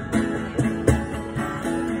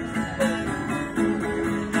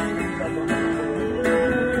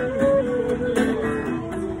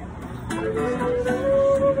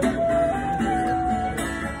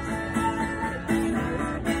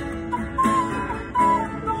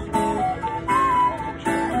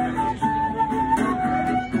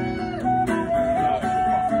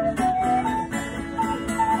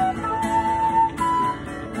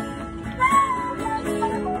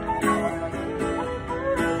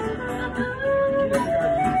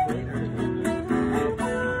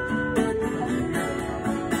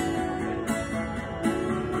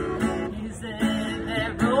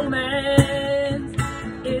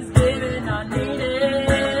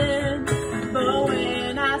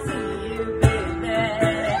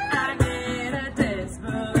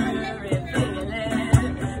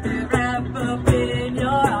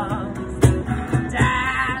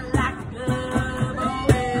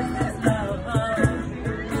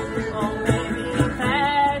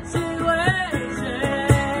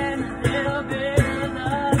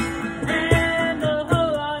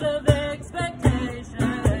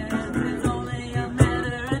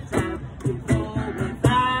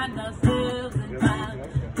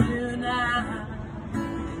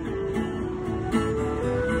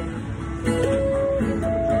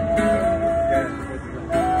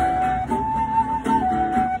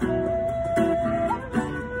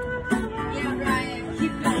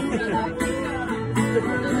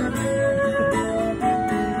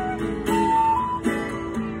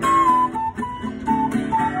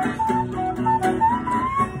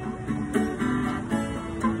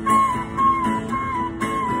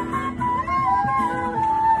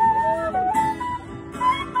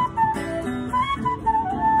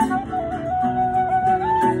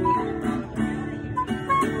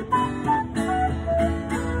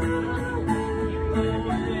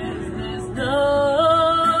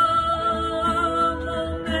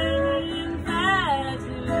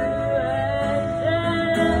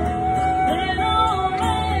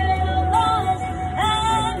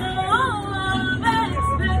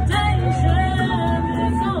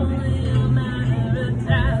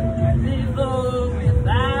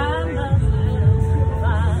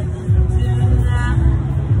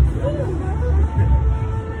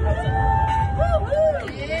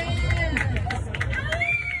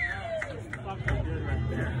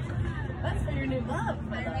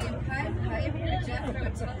 Hi, Jethro,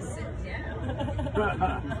 tell us sit down.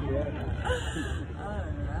 Alright.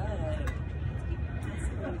 Let's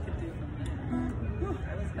see what we can do from here.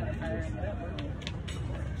 I was kind of firing it up.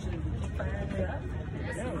 Should we keep firing it up?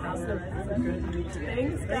 How's the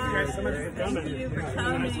Thanks, guys. so much for coming. Thank you for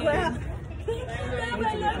coming. Thank you, Deb. I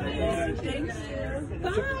love you. Thank you.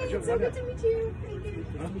 Bye. It's so good to meet you. Thank you.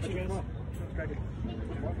 I'll meet you guys well.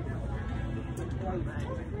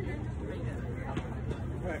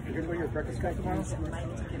 Alright, you're gonna go to your breakfast guy tomorrow?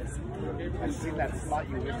 I've seen that slot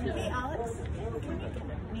you went to. Hey, Alex.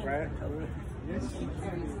 Right? Yes.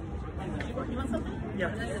 You want something? Yeah.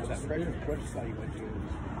 That breakfast brunch slot you went to.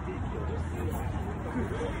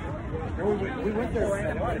 We went there and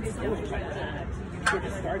it was tight. They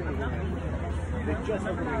just started it. They just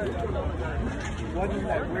opened it. One in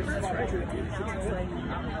that weird spot right here.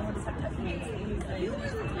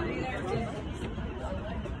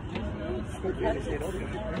 They stayed open.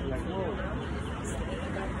 Like, whoa.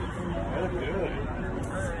 That's good.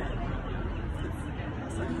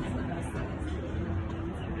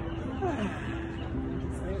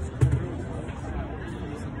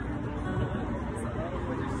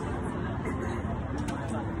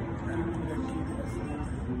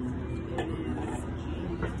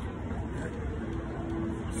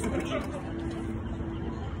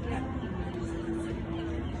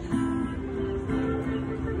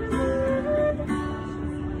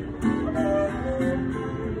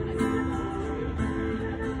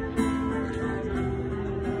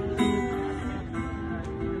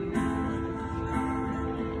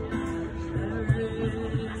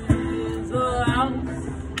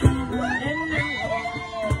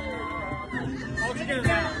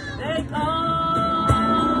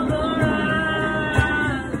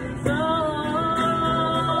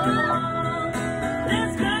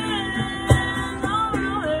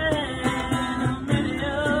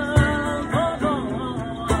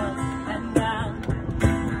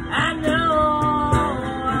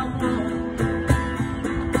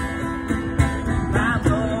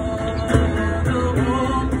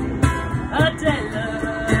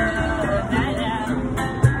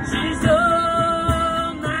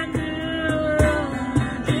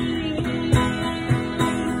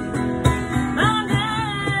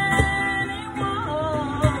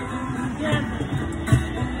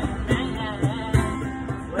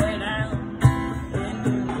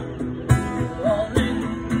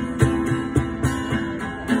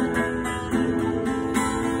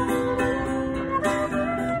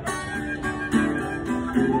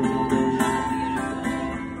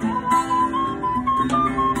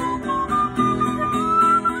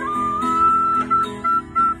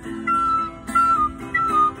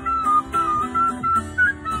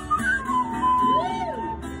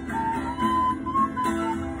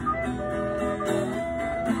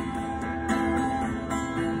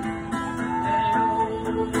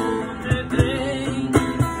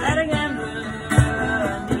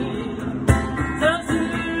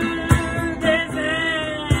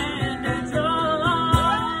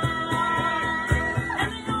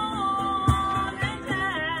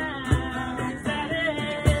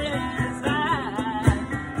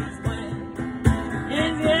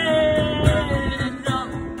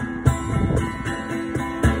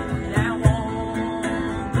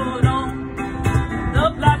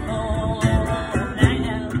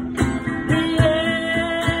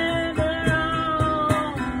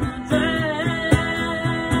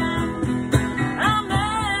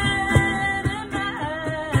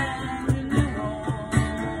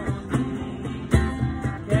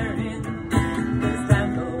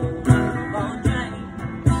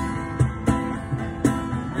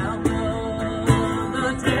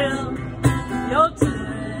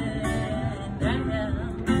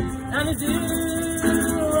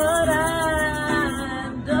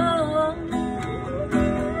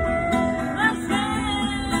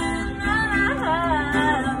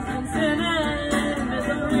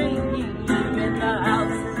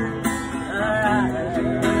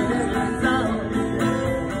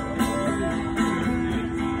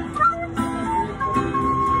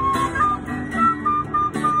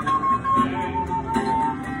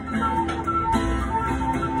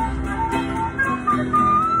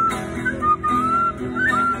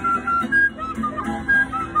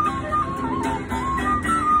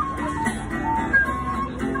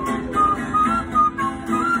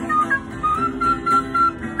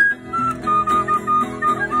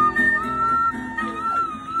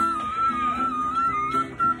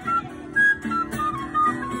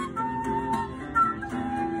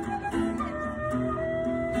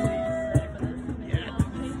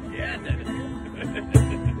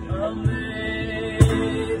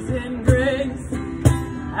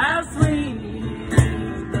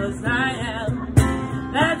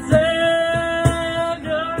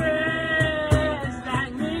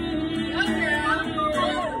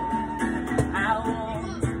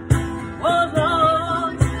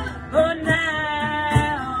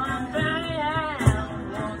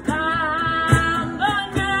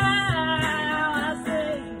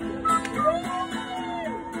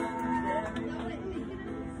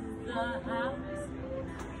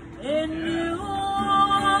 in New Orleans,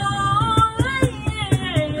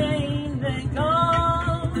 they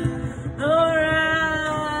call the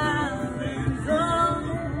rising sun.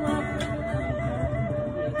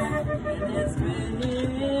 And it's been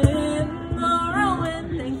the ruin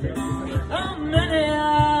thing of many a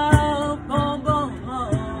boom.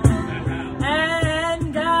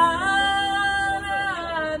 And God, I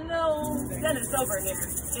know that it's over here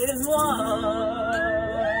is one.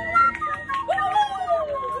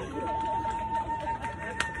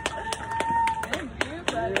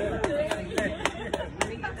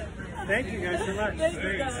 Thank you guys so much. Thank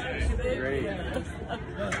you guys. Great.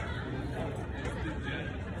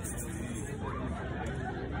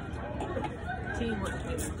 Teamwork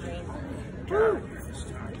is great. Woo!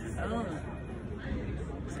 Oh,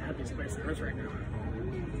 It's the happiest place on earth right now.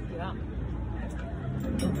 yeah.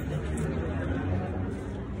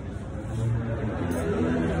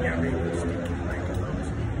 Yeah, really stinky like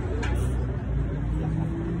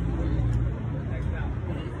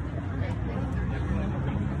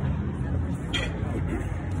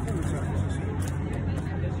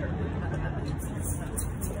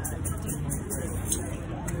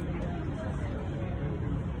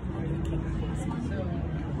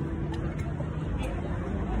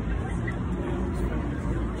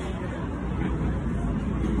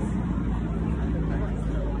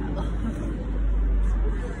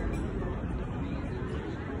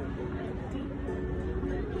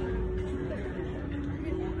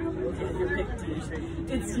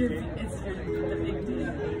It's the big D.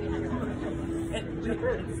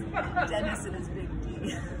 Dennis and his big D.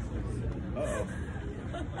 uh-oh.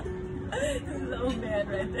 This is the old man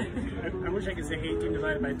right there. I wish I could say 18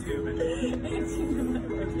 divided by 2, but... 18 divided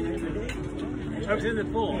by 2. I was in the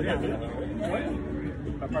pool, yeah.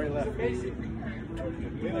 My party left.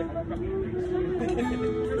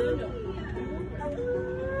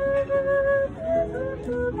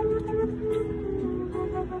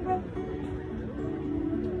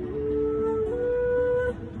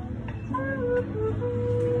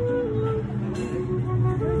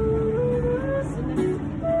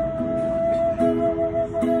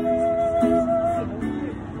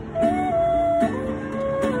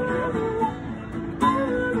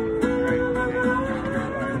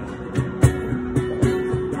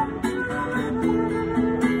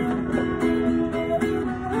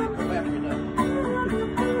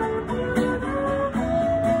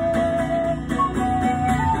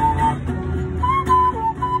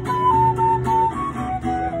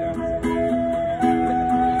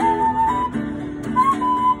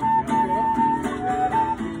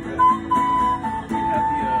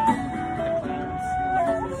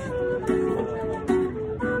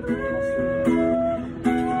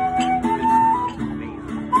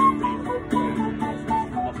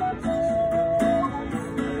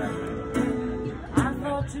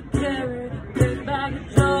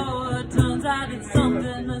 It's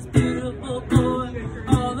something that's beautiful, boy.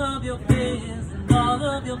 All of your fears and all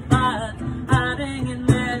of your fights hiding in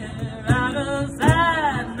there out of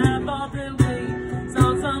sight. And I thought that we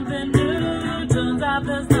saw something new. Turns out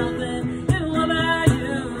there's nothing new about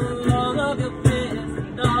you. All of your fears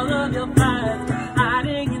and all of your fights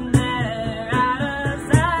hiding in there out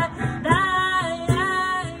of sight. And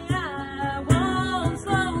I won't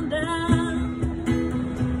slow down.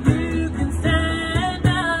 You can stand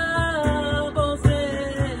up or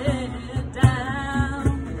sit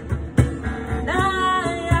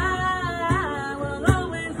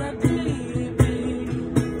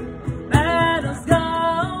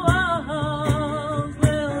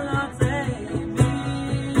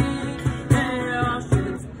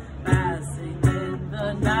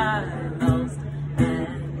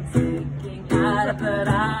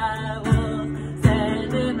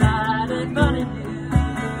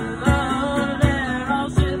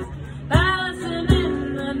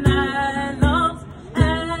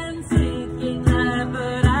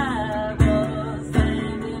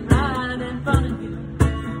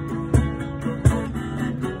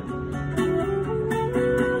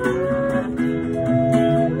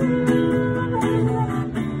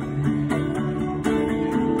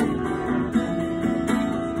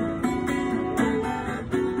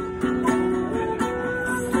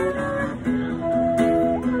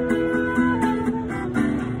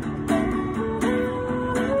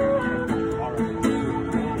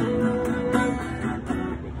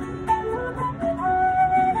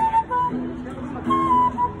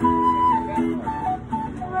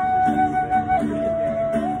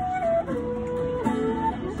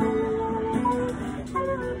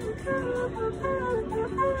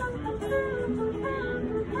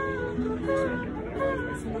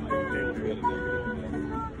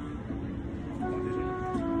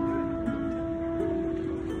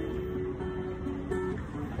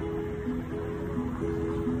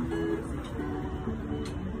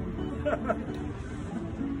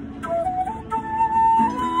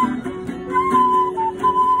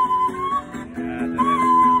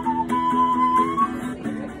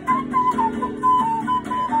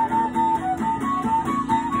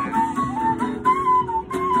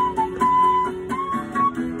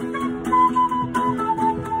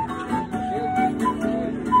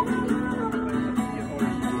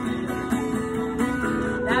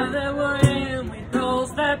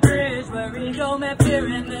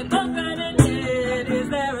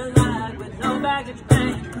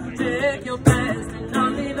take your best and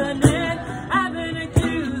not leave a net. I've been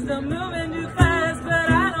accused of moving too fast, but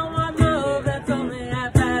I don't want love that's only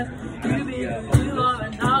half-assed. You be who you are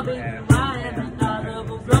and I'll be who I am, and our love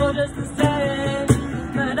will grow just the same.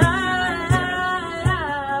 But I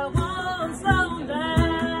won't slow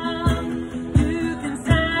down. You can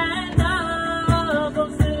stand up or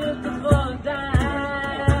sit the fuck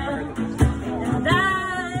down. And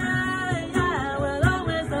I will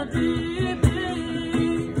always love deeply.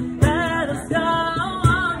 That a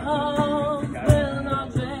song will not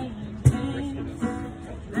change me.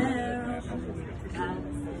 There are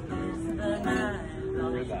times in the night,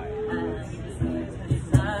 long as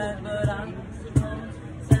inside, but I'm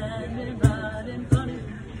standing right in front of you.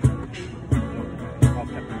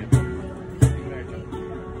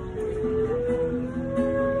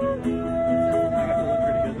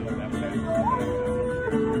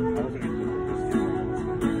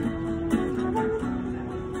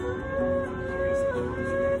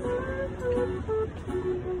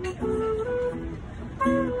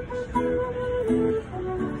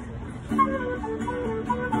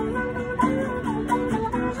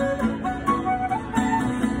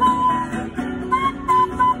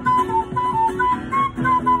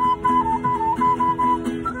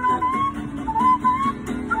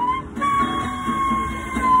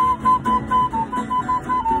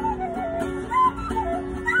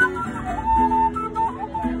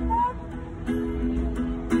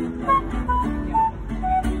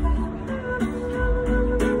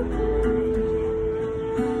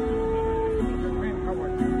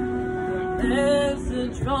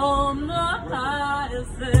 Message from the higher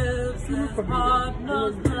self says heart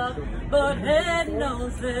knows love, but head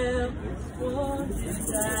knows self. What is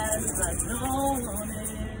that? Like no one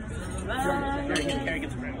is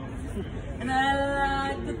around. And I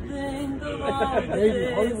like to think of all the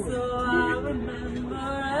days, so I remember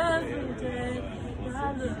every day. I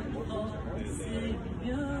look forward to seeing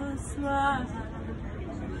you smile.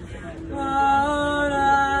 But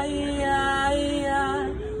I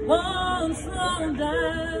won't slow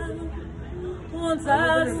down. Once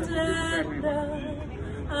I stand up,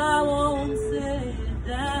 I won't sit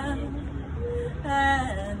down.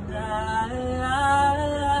 And I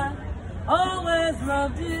always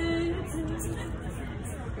loved you.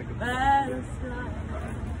 That is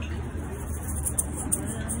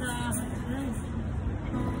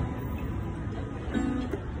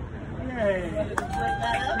Yay.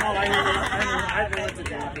 No, I know what to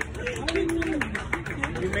do.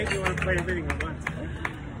 You made me want to play everything at once.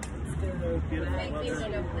 Beautiful. Make me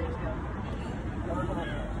want to play too.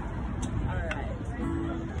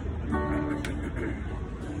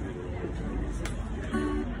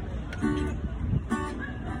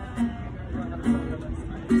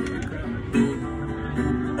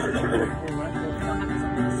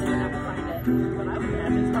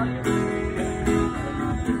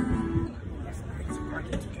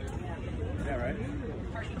 Yeah, right?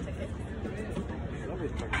 Parking ticket. Lovely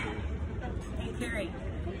parking. Hey, Carrie.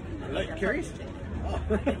 Like Carrie's? Oh.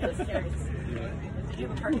 It was Carrie's. Do you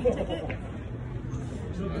have a parking ticket?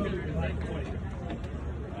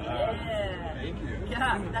 Yeah. Thank you.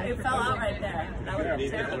 Yeah, that, it fell out right there. That would be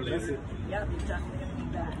terrible. Yep, Yep, you definitely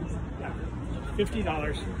need that.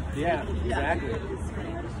 $50. Yeah, exactly.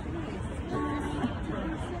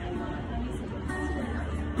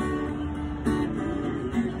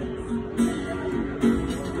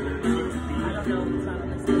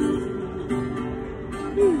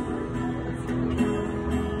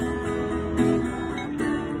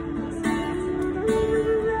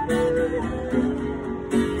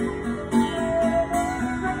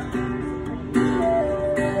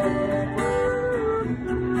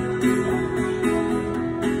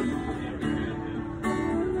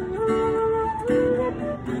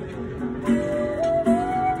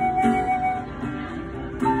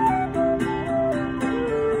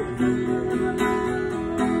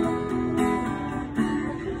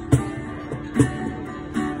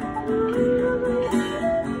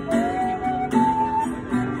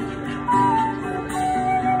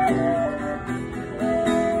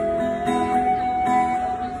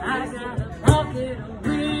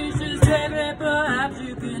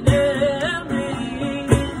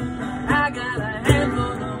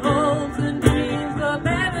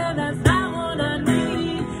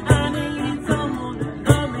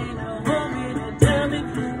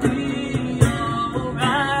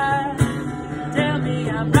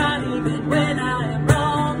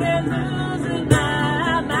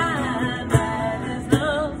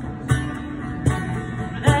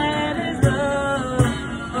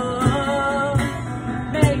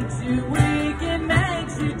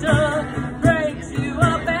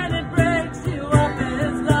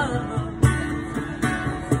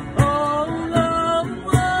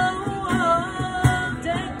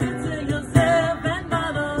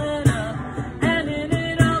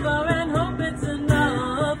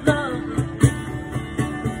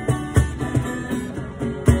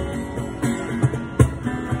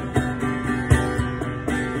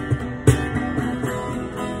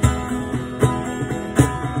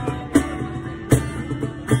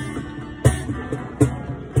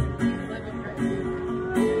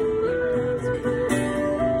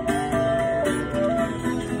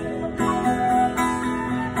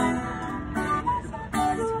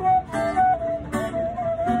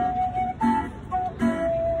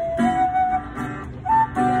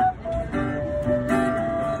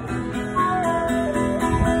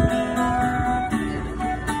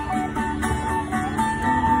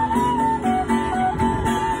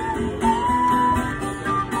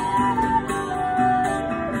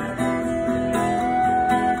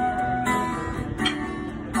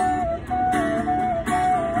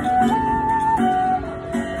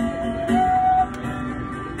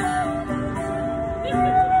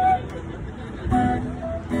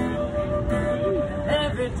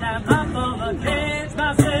 time I fall against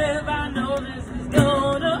myself, I know this is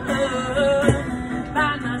gonna hurt.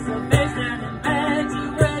 Find myself face down and back to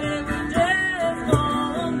where it was just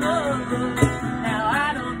one love. Now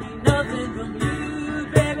I don't need nothing from you,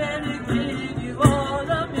 baby, to give you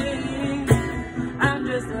all of me. I'm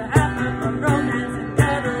just a half of a romance and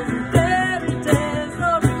petals and fairy tale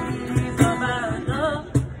stories about love.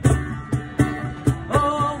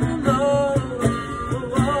 Oh,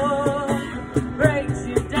 love breaks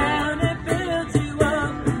you down and builds you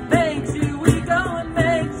up, makes you weak, oh, and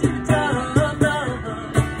makes you tough. Love.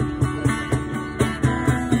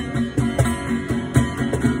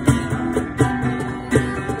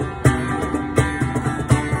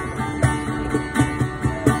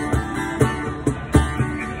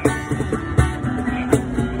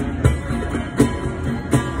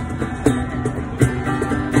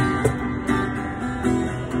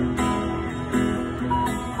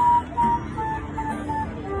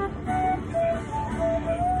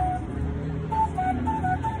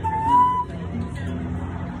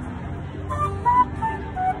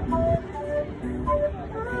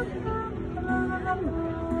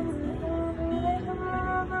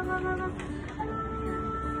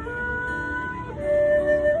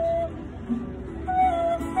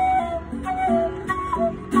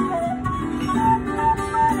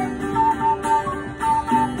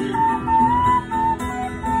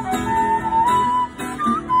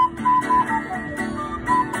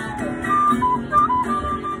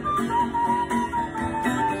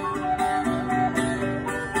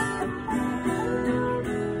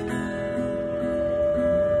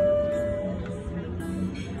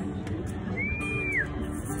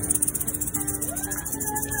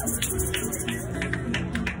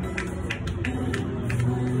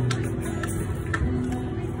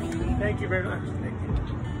 Thank you very much. Thank you.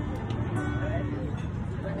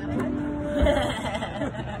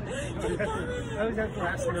 I always have the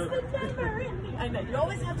last note. I know, you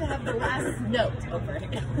always have to have the last note over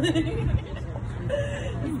here.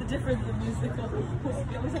 It's the difference in musical.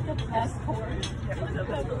 You always have to have the last chord. You always have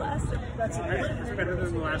to have the last. That's better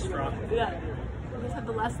than the last straw. Yeah. You always have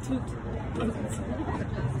the last toot.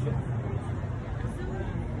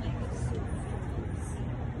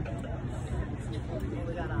 What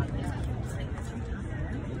we got on there?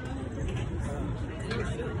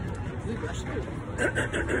 We rushed through.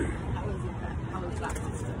 How was that?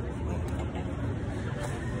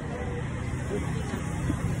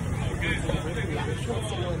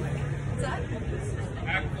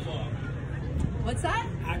 What's that?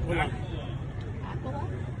 Aquila. Aquila?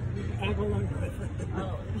 Aquila.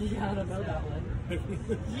 Oh, yeah, I don't know that one.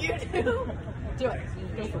 You do? Do it.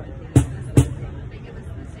 Go for it.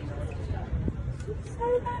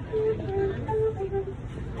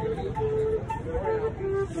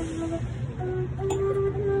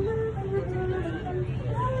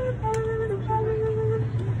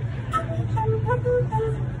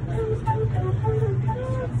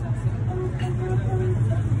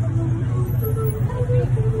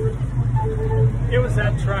 It was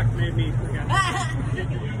that truck made me forget.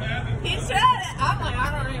 He said it. I'm like, I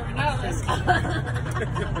don't even know this.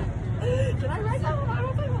 Did I write that one? I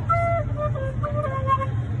don't think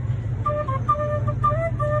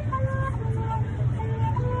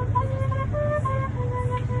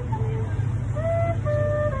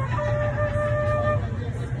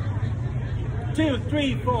Two,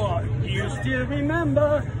 three, four. You still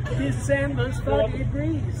remember December's foggy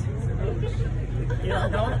breeze? You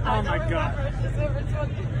don't know? Oh my God.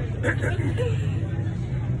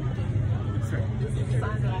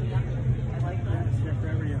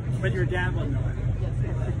 But your dad will know it.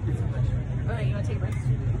 All right, you want to take a break?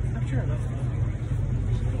 I'm sure that's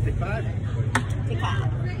fine. Take 5. Take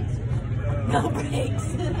 5. No breaks.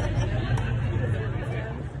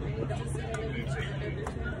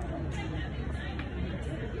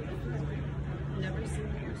 Never seen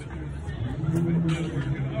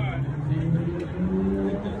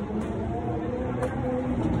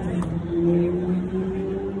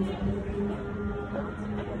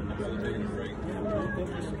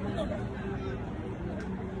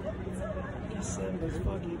December's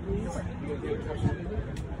foggy breeze.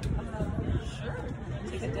 Sure.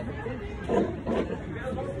 Take a different one.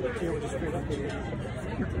 Yeah, we'll just straight up here.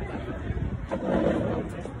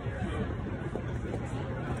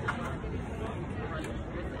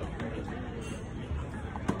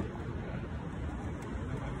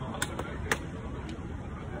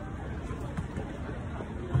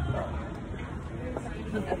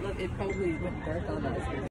 It probably went dark on us.